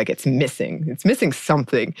I think like it's missing. It's missing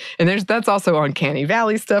something. And that's also Uncanny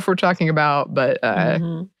Valley stuff we're talking about, but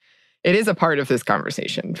it is a part of this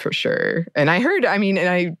conversation for sure. And I heard,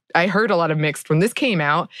 I heard a lot of mixed when this came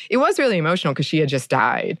out. It was really emotional because she had just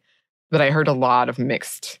died, but I heard a lot of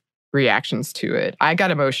mixed reactions to it. I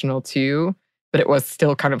got emotional too, but it was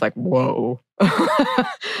still kind of like, whoa,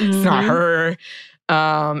 it's not her.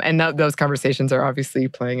 And those conversations are obviously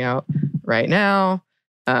playing out right now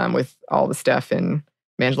with all the stuff in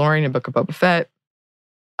Mandalorian and Book of Boba Fett.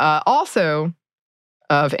 Also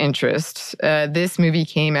of interest, this movie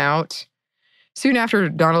came out soon after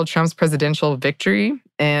Donald Trump's presidential victory,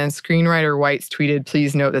 and screenwriter Weitz tweeted,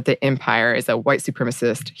 "Please note that the Empire is a white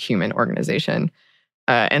supremacist human organization."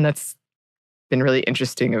 And that's been really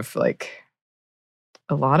interesting of like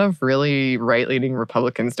a lot of really right-leaning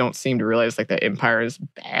Republicans don't seem to realize like the Empire is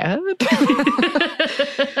bad.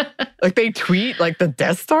 Like they tweet like the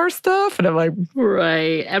Death Star stuff, and I'm like,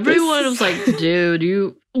 right. Everyone was like, dude,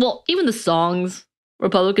 even the songs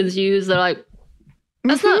Republicans use, they're like,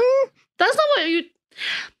 that's not what you...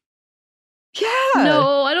 Yeah.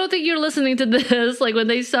 No, I don't think you're listening to this. Like when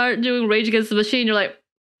they start doing Rage Against the Machine, you're like,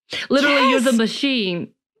 literally, you're the machine.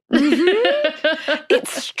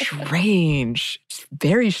 It's strange. It's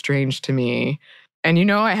very strange to me.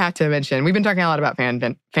 And I have to mention, we've been talking a lot about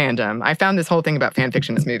fandom. I found this whole thing about fan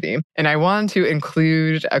fiction in this movie. And I wanted to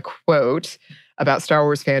include a quote about Star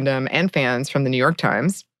Wars fandom and fans from the New York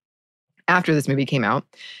Times after this movie came out.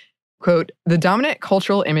 Quote, "The dominant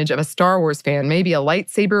cultural image of a Star Wars fan may be a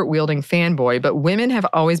lightsaber-wielding fanboy, but women have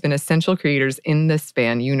always been essential creators in this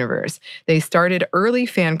fan universe. They started early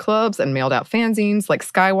fan clubs and mailed out fanzines like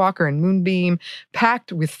Skywalker and Moonbeam,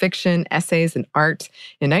 packed with fiction, essays, and art.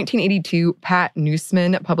 In 1982, Pat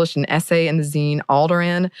Nussman published an essay in the zine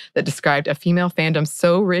Alderaan that described a female fandom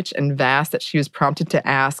so rich and vast that she was prompted to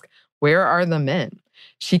ask, 'Where are the men?'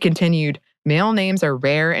 She continued, 'Male names are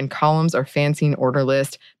rare and columns are fanzine order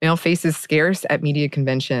list. Male faces scarce at media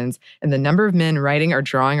conventions. And the number of men writing or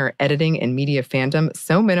drawing or editing in media fandom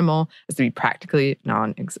so minimal as to be practically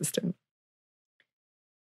non-existent.'"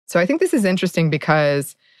 So I think this is interesting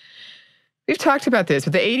because we've talked about this.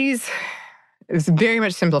 But the 80s is very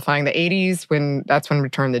much simplifying. The 80s, that's when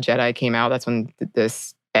Return of the Jedi came out. That's when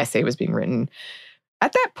this essay was being written.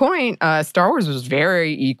 At that point, Star Wars was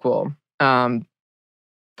very equal.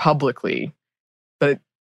 Publicly, but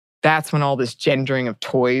that's when all this gendering of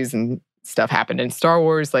toys and stuff happened. And Star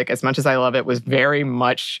Wars, like as much as I love it, was very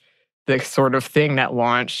much the sort of thing that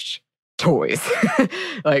launched toys,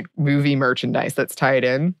 like movie merchandise that's tied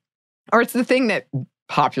in, or it's the thing that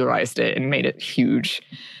popularized it and made it huge.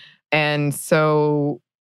 And so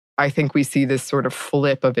I think we see this sort of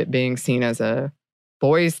flip of it being seen as a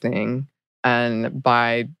boys thing. And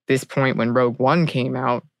by this point, when Rogue One came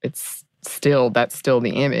out, that's still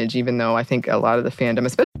the image, even though I think a lot of the fandom,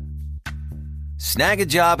 especially. Snag a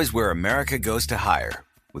Job is where America goes to hire,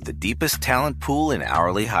 with the deepest talent pool in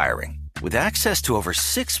hourly hiring. With access to over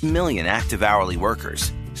 6 million active hourly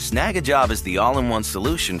workers, Snag a Job is the all-in-one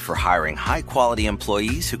solution for hiring high-quality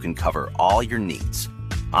employees who can cover all your needs.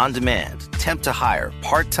 On demand, temp to hire,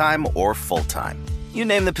 part-time or full-time. You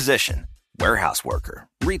name the position. Warehouse worker,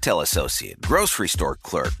 retail associate, grocery store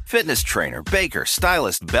clerk, fitness trainer, baker,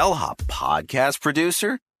 stylist, bellhop, podcast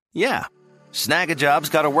producer. Yeah, Snag-a-Job's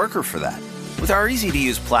got a worker for that. With our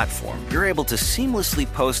easy-to-use platform, you're able to seamlessly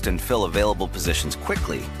post and fill available positions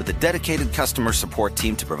quickly with a dedicated customer support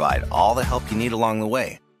team to provide all the help you need along the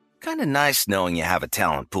way. Kind of nice knowing you have a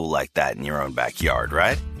talent pool like that in your own backyard,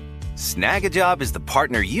 right? Snag-a-Job is the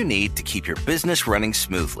partner you need to keep your business running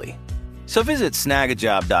smoothly. So visit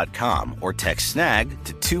snagajob.com or text snag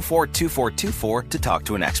to 242424 to talk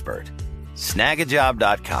to an expert.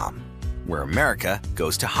 Snagajob.com, where America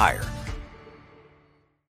goes to hire.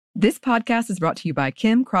 This podcast is brought to you by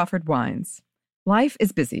Kim Crawford Wines. Life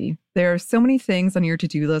is busy. There are so many things on your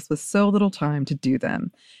to-do list with so little time to do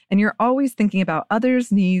them. And you're always thinking about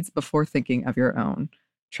others' needs before thinking of your own.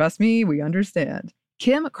 Trust me, we understand.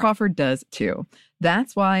 Kim Crawford does too.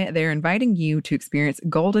 That's why they're inviting you to experience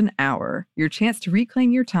Golden Hour, your chance to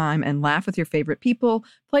reclaim your time and laugh with your favorite people,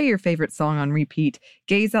 play your favorite song on repeat,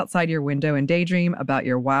 gaze outside your window and daydream about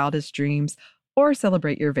your wildest dreams, or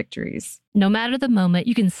celebrate your victories. No matter the moment,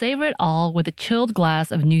 you can savor it all with a chilled glass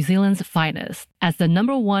of New Zealand's finest. As the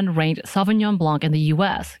 #1 ranked Sauvignon Blanc in the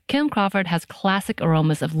U.S., Kim Crawford has classic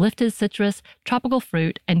aromas of lifted citrus, tropical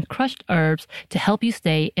fruit, and crushed herbs to help you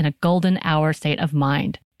stay in a golden hour state of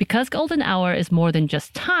mind. Because golden hour is more than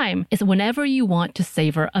just time, it's whenever you want to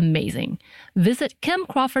savor amazing. Visit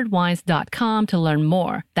KimCrawfordWines.com to learn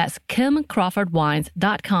more. That's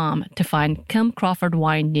KimCrawfordWines.com to find Kim Crawford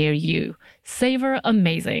wine near you. Savor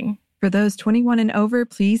amazing. For those 21 and over,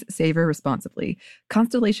 please savor responsibly.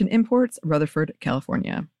 Constellation Imports, Rutherford,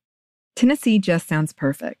 California. Tennessee just sounds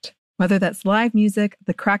perfect. Whether that's live music,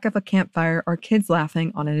 the crack of a campfire, or kids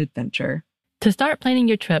laughing on an adventure. To start planning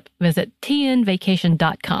your trip, visit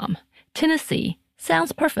tnvacation.com. Tennessee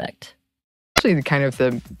sounds perfect. Actually, kind of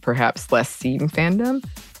the perhaps less seen fandom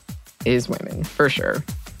is women, for sure.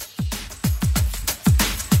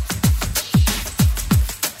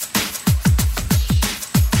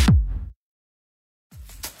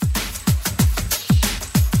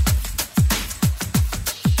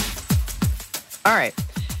 All right,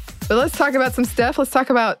 but let's talk about some stuff. Let's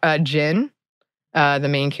talk about Jin. The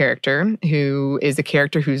main character, who is a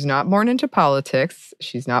character who's not born into politics.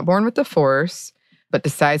 She's not born with the Force, but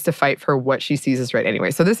decides to fight for what she sees as right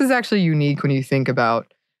anyway. So this is actually unique when you think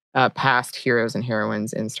about past heroes and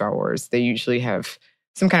heroines in Star Wars. They usually have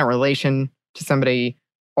some kind of relation to somebody,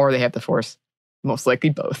 or they have the Force, most likely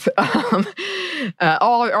both. Or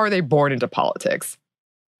are they born into politics?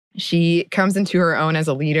 She comes into her own as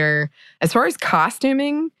a leader. As far as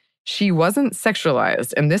costuming, she wasn't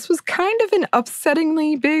sexualized, and this was kind of an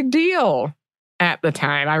upsettingly big deal at the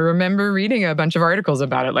time. I remember reading a bunch of articles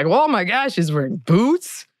about it, like, oh my gosh, she's wearing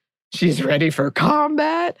boots. She's ready for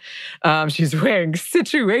combat. She's wearing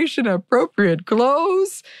situation-appropriate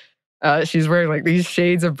clothes. She's wearing like these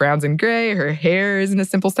shades of browns and gray. Her hair is in a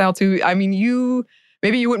simple style too. I mean,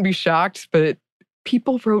 maybe you wouldn't be shocked, but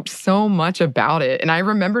people wrote so much about it. And I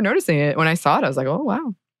remember noticing it when I saw it. I was like, oh,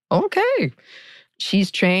 wow, okay.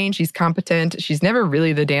 She's trained, she's competent. She's never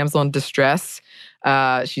really the damsel in distress.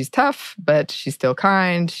 She's tough, but she's still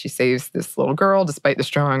kind. She saves this little girl despite the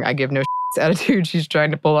strong I give no attitude she's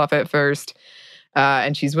trying to pull off at first.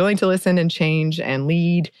 And she's willing to listen and change and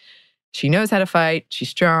lead. She knows how to fight. She's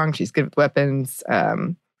strong. She's good with weapons.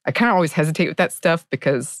 I kind of always hesitate with that stuff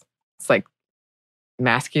because it's like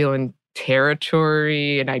masculine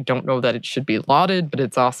territory, and I don't know that it should be lauded, but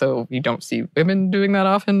it's also, you don't see women doing that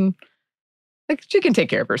often. Like, she can take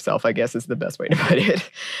care of herself, I guess is the best way to put it.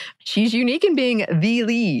 She's unique in being the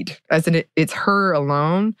lead, as in it's her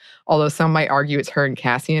alone, although some might argue it's her and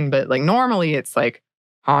Cassian, but like normally it's like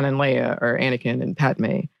Han and Leia or Anakin and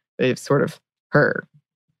Padme. It's sort of her.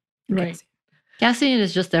 Right. Cassian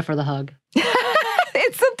is just there for the hug.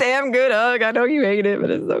 It's a damn good hug. I know you hate it, but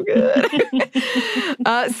it's so good.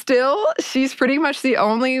 Still, she's pretty much the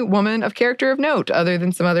only woman of character of note, other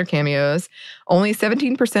than some other cameos. Only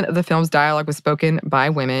 17% of the film's dialogue was spoken by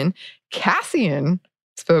women. Cassian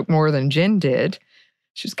spoke more than Jin did.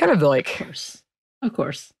 She was kind of like... Of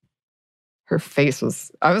course. Her face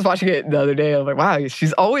was... I was watching it the other day. I was like, wow,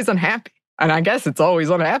 she's always unhappy. And I guess it's always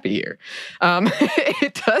unhappy here.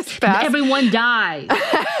 It does pass... Everyone dies,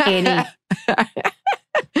 Annie.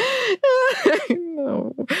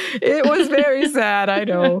 No, it was very sad, I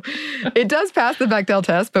know. It does pass the Bechdel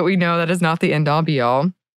test, but we know that is not the end-all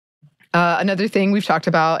be-all. Another thing we've talked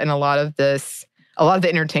about in a lot of the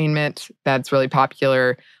entertainment that's really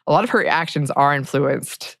popular, a lot of her actions are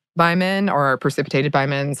influenced by men or are precipitated by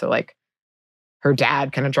men. So like her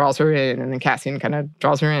dad kind of draws her in, and then Cassian kind of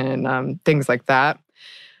draws her in, things like that.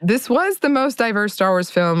 This was the most diverse Star Wars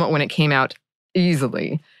film when it came out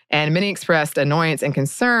easily. And many expressed annoyance and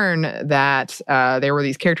concern that there were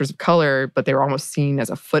these characters of color, but they were almost seen as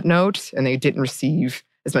a footnote and they didn't receive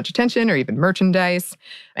as much attention or even merchandise,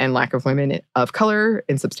 and lack of women of color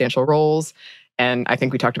in substantial roles. And I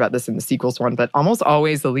think we talked about this in the sequels one, but almost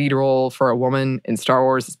always the lead role for a woman in Star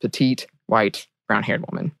Wars is petite, white, brown-haired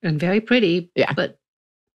woman. And very pretty, yeah, but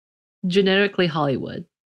generically Hollywood.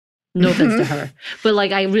 No offense to her. But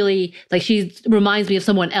like, I really, like, she reminds me of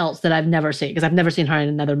someone else that I've never seen, because I've never seen her in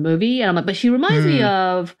another movie. And I'm like, but she reminds me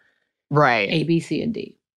of A, B, C, and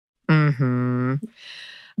D. Mm-hmm.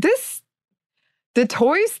 The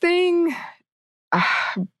toys thing,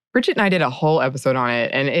 Bridget and I did a whole episode on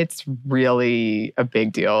it, and it's really a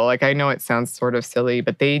big deal. Like, I know it sounds sort of silly,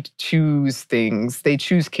 but they choose things. They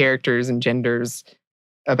choose characters and genders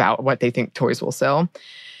about what they think toys will sell.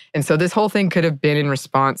 And so this whole thing could have been in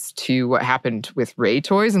response to what happened with Rey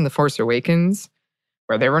toys in The Force Awakens,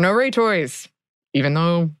 where there were no Rey toys, even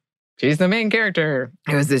though she's the main character.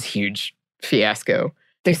 It was this huge fiasco.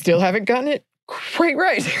 They still haven't gotten it quite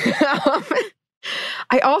right.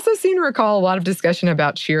 I also seem to recall a lot of discussion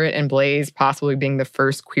about Chirrut and Blaze possibly being the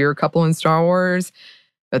first queer couple in Star Wars,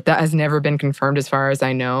 but that has never been confirmed as far as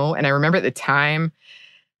I know. And I remember at the time,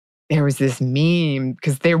 there was this meme,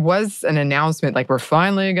 because there was an announcement, like, we're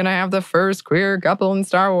finally going to have the first queer couple in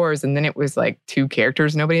Star Wars. And then it was like 2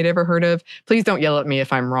 characters nobody had ever heard of. Please don't yell at me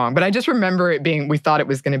if I'm wrong. But I just remember it being, we thought it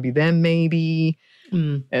was going to be them maybe.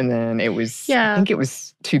 And then it was, I think it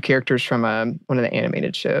was 2 characters from one of the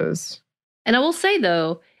animated shows. And I will say,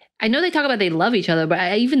 though, I know they talk about they love each other,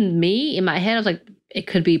 but even me, in my head, I was like, it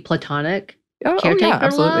could be platonic caretaker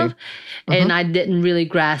love. And I didn't really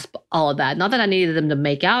grasp all of that. Not that I needed them to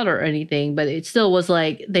make out or anything, but it still was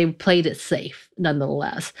like they played it safe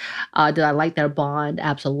nonetheless. Did I like their bond?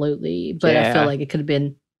 Absolutely. But I feel like it could have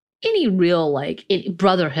been any real, like,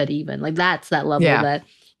 brotherhood even. Like, that's that level that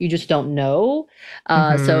you just don't know.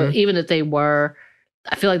 So even if they were,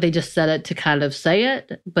 I feel like they just said it to kind of say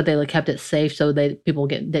it, but they kept it safe so people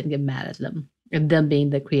didn't get mad at them, and them being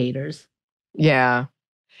the creators. Yeah.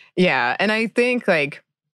 Yeah. And I think, like,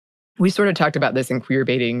 we sort of talked about this in the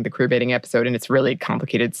queer baiting episode, and it's a really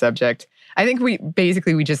complicated subject. I think we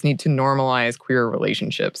just need to normalize queer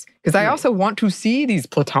relationships, because I also want to see these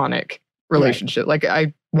platonic relationships. Like,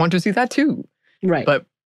 I want to see that too. Right. But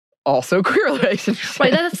also queer relationships.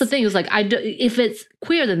 Right, that's the thing. Is like, if it's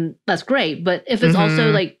queer, then that's great. But if it's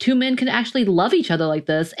also like 2 men can actually love each other like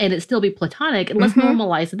this and it still be platonic, and let's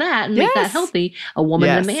normalize that and make that healthy. A woman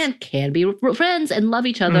and a man can be friends and love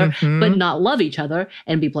each other, but not love each other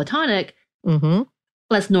and be platonic.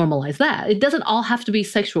 Let's normalize that. It doesn't all have to be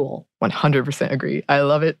sexual. 100% agree. I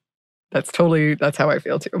love it. That's how I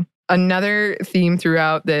feel too. Another theme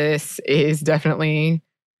throughout this is definitely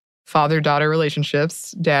father-daughter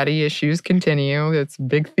relationships. Daddy issues continue. It's a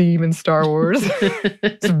big theme in Star Wars.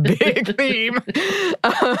 It's a big theme.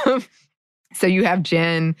 So you have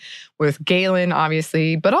Jen with Galen,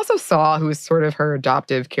 obviously, but also Saw, who is sort of her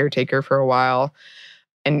adoptive caretaker for a while,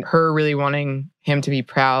 and her really wanting him to be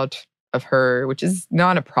proud of her, which is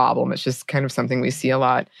not a problem. It's just kind of something we see a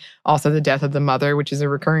lot. Also, the death of the mother, which is a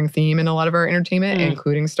recurring theme in a lot of our entertainment,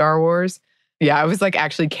 including Star Wars. Yeah, I was like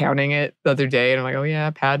actually counting it the other day, and I'm like, oh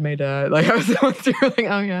yeah, Padme died. Like, I was going through like,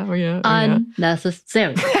 oh yeah.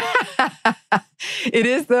 Unnecessary. It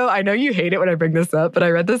is, though. I know you hate it when I bring this up, but I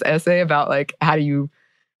read this essay about like,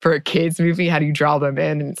 for a kid's movie, how do you draw them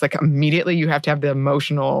in? And it's like immediately you have to have the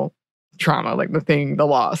emotional trauma, like the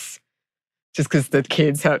loss, just because the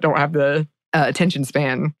kids don't have the attention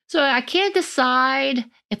span. So I can't decide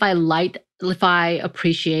if I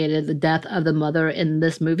appreciated the death of the mother in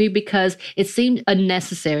this movie, because it seemed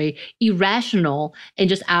unnecessary, irrational, and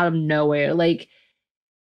just out of nowhere. Like,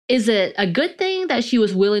 is it a good thing that she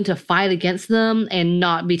was willing to fight against them and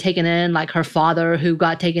not be taken in like her father, who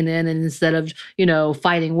got taken in, and instead of,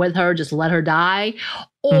 fighting with her, just let her die?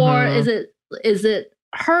 Or is it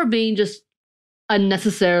her being just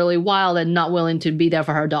unnecessarily wild and not willing to be there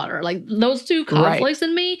for her daughter? Like, those two conflicts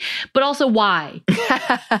in me, but also why?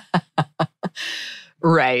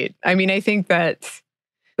 Right. I mean, I think that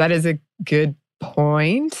is a good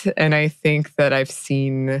point. And I think that I've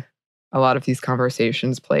seen a lot of these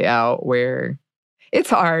conversations play out where it's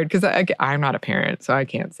hard, because I'm not a parent, so I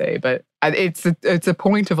can't say, but it's a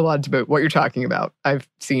point of a lot of debate, what you're talking about. I've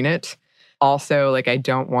seen it. Also, like, I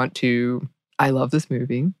love this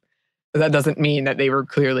movie. But that doesn't mean that they were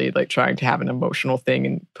clearly like trying to have an emotional thing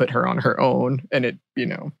and put her on her own. And it,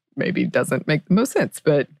 maybe doesn't make the most sense.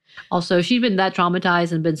 But also, she'd been that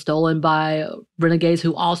traumatized and been stolen by renegades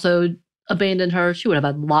who also abandoned her, she would have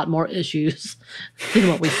had a lot more issues than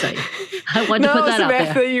what we say. I wanted to put that Samantha,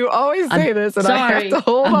 out there. You always say this, and I have to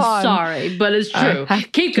hold on. I'm sorry, but it's true.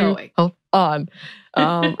 Keep going. Hold on.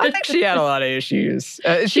 I think she had a lot of issues.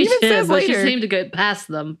 She even says but later. she seemed to get past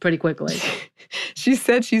them pretty quickly. She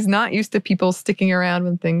said she's not used to people sticking around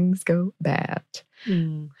when things go bad.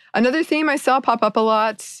 Another theme I saw pop up a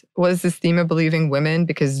lot was this theme of believing women,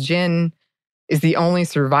 because Jin is the only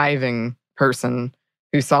surviving person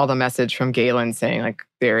who saw the message from Galen saying, like,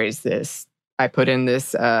 there is this, I put in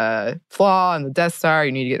this flaw in the Death Star,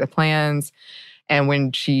 you need to get the plans. And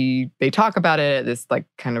when they talk about it at this like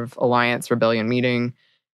kind of Alliance Rebellion meeting,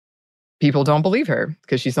 people don't believe her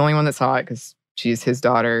because she's the only one that saw it because she's his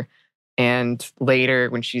daughter. And later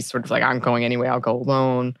when she's sort of like, I'm going anyway, I'll go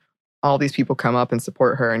alone, all these people come up and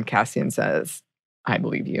support her, and Cassian says, I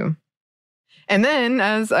believe you. And then,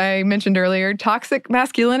 as I mentioned earlier, toxic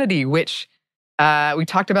masculinity, which we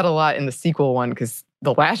talked about a lot in the sequel one, because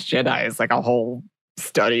The Last Jedi is like a whole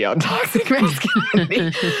study on toxic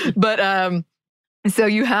masculinity. But so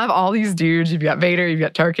you have all these dudes, you've got Vader, you've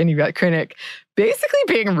got Tarkin, you've got Krennic, basically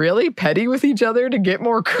being really petty with each other to get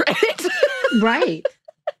more credit. Right.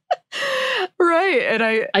 Right.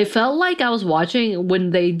 And I felt like I was watching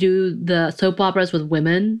when they do the soap operas with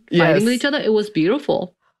women fighting with each other. It was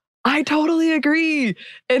beautiful. I totally agree.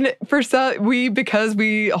 And for some, because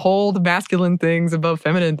we hold masculine things above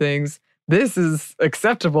feminine things, this is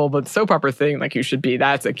acceptable, but soap opera thing, like you should be,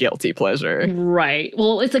 that's a guilty pleasure. Right.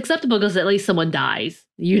 Well, it's acceptable because at least someone dies.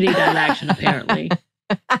 You need that action, apparently.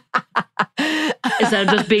 Instead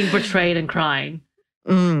of just being betrayed and crying.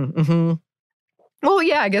 Mm-hmm. Well,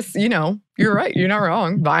 yeah, I guess, you're right. You're not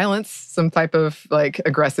wrong. Violence, some type of like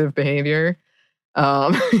aggressive behavior.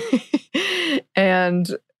 And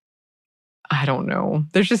I don't know.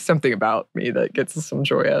 There's just something about me that gets some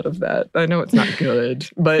joy out of that. I know it's not good,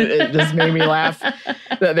 but it just made me laugh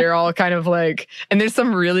that they're all kind of like, and there's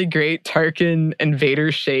some really great Tarkin and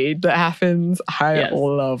Vader shade that happens. I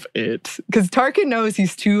love it. Because Tarkin knows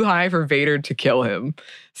he's too high for Vader to kill him.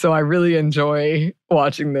 So I really enjoy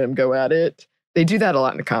watching them go at it. They do that a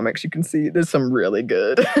lot in the comics. You can see there's some really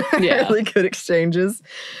good, really good exchanges.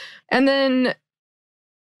 And then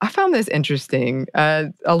I found this interesting.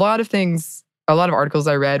 A lot of articles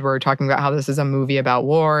I read were talking about how this is a movie about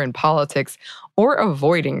war and politics or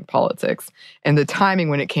avoiding politics. And the timing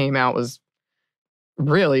when it came out was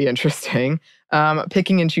really interesting.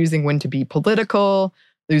 Picking and choosing when to be political,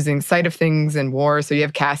 losing sight of things in war. So you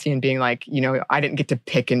have Cassian being like, I didn't get to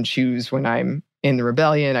pick and choose when I'm in the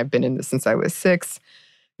rebellion. I've been in this since I was 6.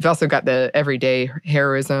 You've also got the everyday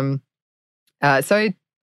heroism. So I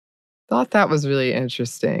thought that was really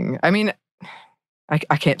interesting. I mean,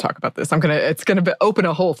 I can't talk about this. It's gonna open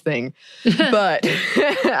a whole thing, but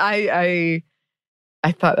I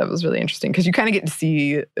thought that was really interesting because you kind of get to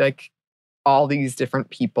see like all these different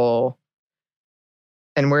people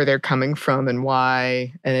and where they're coming from and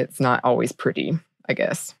why, and it's not always pretty, I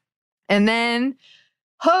guess. And then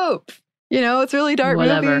hope. It's a really dark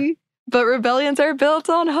movie, but rebellions are built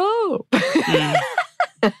on hope.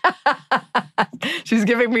 She's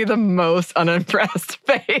giving me the most unimpressed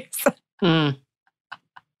face.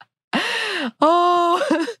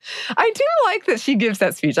 Oh, I do like that she gives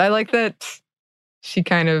that speech. I like that she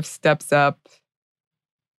kind of steps up.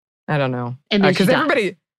 I don't know. And then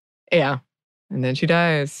everybody, and then she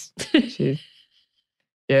dies.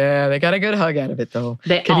 They got a good hug out of it, though.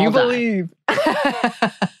 Can you believe?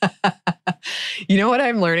 You know what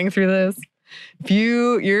I'm learning through this?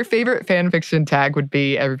 Your favorite fan fiction tag would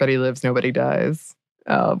be "Everybody lives, nobody dies,"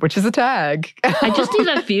 which is a tag. I just need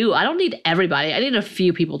a few. I don't need everybody. I need a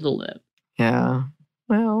few people to live. Yeah.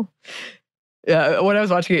 Well, yeah. When I was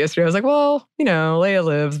watching it yesterday, I was like, well, Leia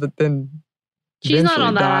lives, but then she's not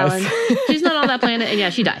on that dies. island. She's not on that planet,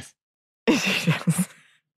 and she dies.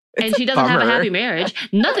 And she doesn't have a happy marriage.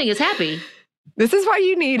 Nothing is happy. This is why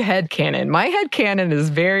you need headcanon. My headcanon is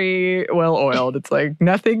very well oiled. It's like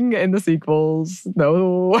nothing in the sequels.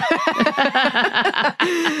 No.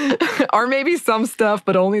 Or maybe some stuff,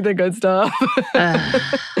 but only the good stuff.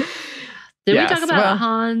 Did we talk about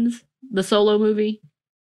Hans, the Solo movie?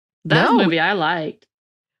 That movie I liked.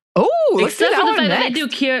 Oh, except for the fact that they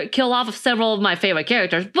do kill off several of my favorite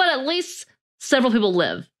characters, but at least several people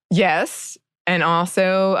live. Yes. And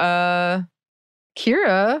also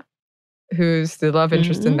Kira, who's the love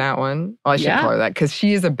interest in that one. Well, I should call her that because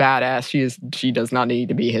she is a badass. She does not need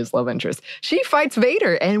to be his love interest. She fights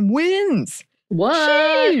Vader and wins.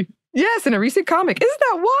 What? Yes, in a recent comic. Isn't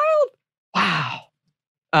that wild?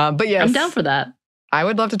 Wow. But yes. I'm down for that. I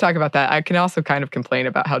would love to talk about that. I can also kind of complain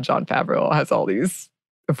about how Jon Favreau has all these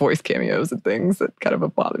the voice cameos and things that kind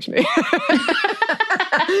of bothers me.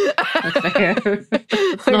 That's fair.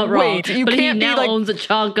 It's not wrong. Wait, you but can't he now be like, ons a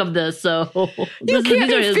chunk of this, so you can't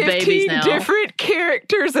these are be his 15 babies now. different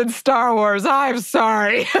characters in Star Wars. I'm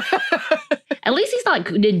sorry. At least he's not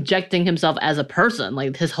injecting himself as a person,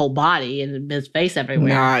 like his whole body and his face everywhere.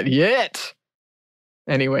 Not yet.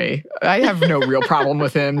 Anyway, I have no real problem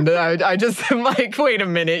with him. I just am like, wait a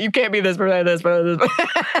minute, you can't be this person, this.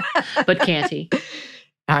 But can't he?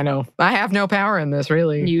 I know. I have no power in this,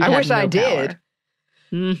 really. I wish I did.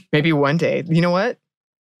 Maybe one day. You know what?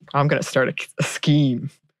 I'm going to start a scheme.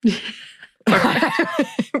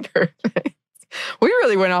 Perfect. We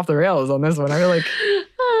really went off the rails on this one. I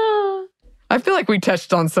feel like we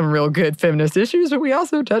touched on some real good feminist issues, but we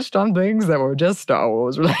also touched on things that were just Star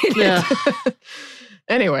Wars related. Yeah.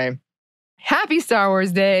 Anyway, happy Star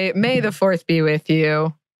Wars Day. May the 4th be with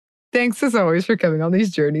you. Thanks as always for coming on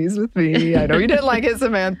these journeys with me. I know you didn't like it,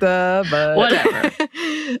 Samantha, but whatever.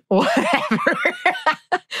 Whatever.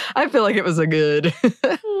 I feel like it was a good.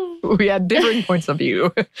 We had differing points of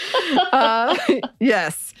view.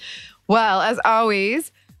 Yes. Well, as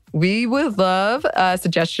always, we would love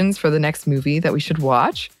suggestions for the next movie that we should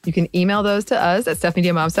watch. You can email those to us at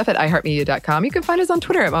stuffmediamomstuff@iheartmedia.com. You can find us on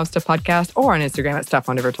Twitter at momstuffpodcast or on Instagram at Stuff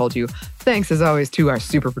I Never Told You. Thanks, as always, to our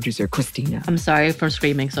super producer, Christina. I'm sorry for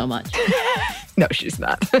screaming so much. No, she's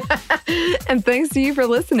not. And thanks to you for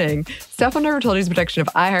listening. Stuff I Never Told You is a production of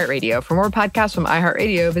iHeartRadio. For more podcasts from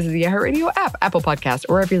iHeartRadio, visit the iHeartRadio app, Apple Podcasts,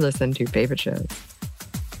 or wherever you listen to your favorite shows.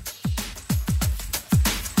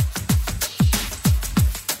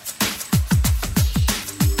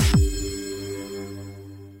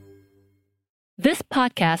 This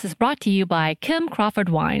podcast is brought to you by Kim Crawford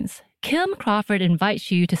Wines. Kim Crawford invites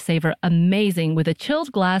you to savor amazing with a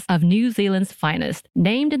chilled glass of New Zealand's finest,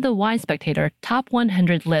 named in the Wine Spectator Top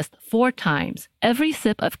 100 list 4 times. Every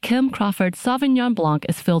sip of Kim Crawford Sauvignon Blanc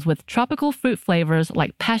is filled with tropical fruit flavors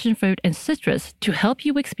like passion fruit and citrus to help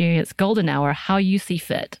you experience golden hour how you see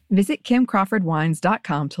fit. Visit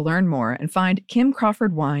KimCrawfordWines.com to learn more and find Kim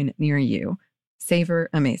Crawford wine near you. Savor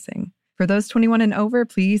amazing. For those 21 and over,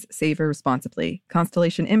 please savor responsibly.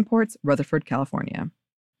 Constellation Imports, Rutherford, California.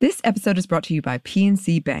 This episode is brought to you by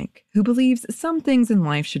PNC Bank, who believes some things in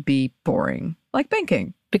life should be boring, like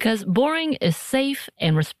banking. Because boring is safe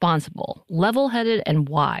and responsible, level-headed and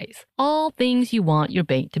wise. All things you want your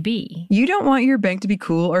bank to be. You don't want your bank to be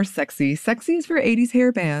cool or sexy. Sexy is for 80s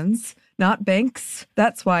hair bands, not banks.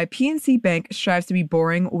 That's why PNC Bank strives to be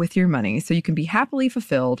boring with your money so you can be happily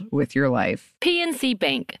fulfilled with your life. PNC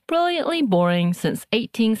Bank, brilliantly boring since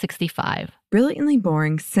 1865. Brilliantly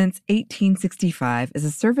Boring Since 1865 is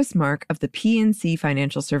a service mark of the PNC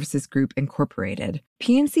Financial Services Group, Incorporated.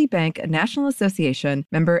 PNC Bank, a National Association,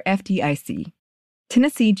 member FDIC.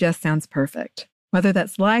 Tennessee just sounds perfect. Whether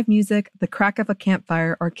that's live music, the crack of a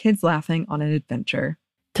campfire, or kids laughing on an adventure.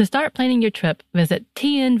 To start planning your trip, visit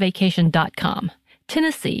tnvacation.com.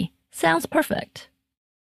 Tennessee sounds perfect.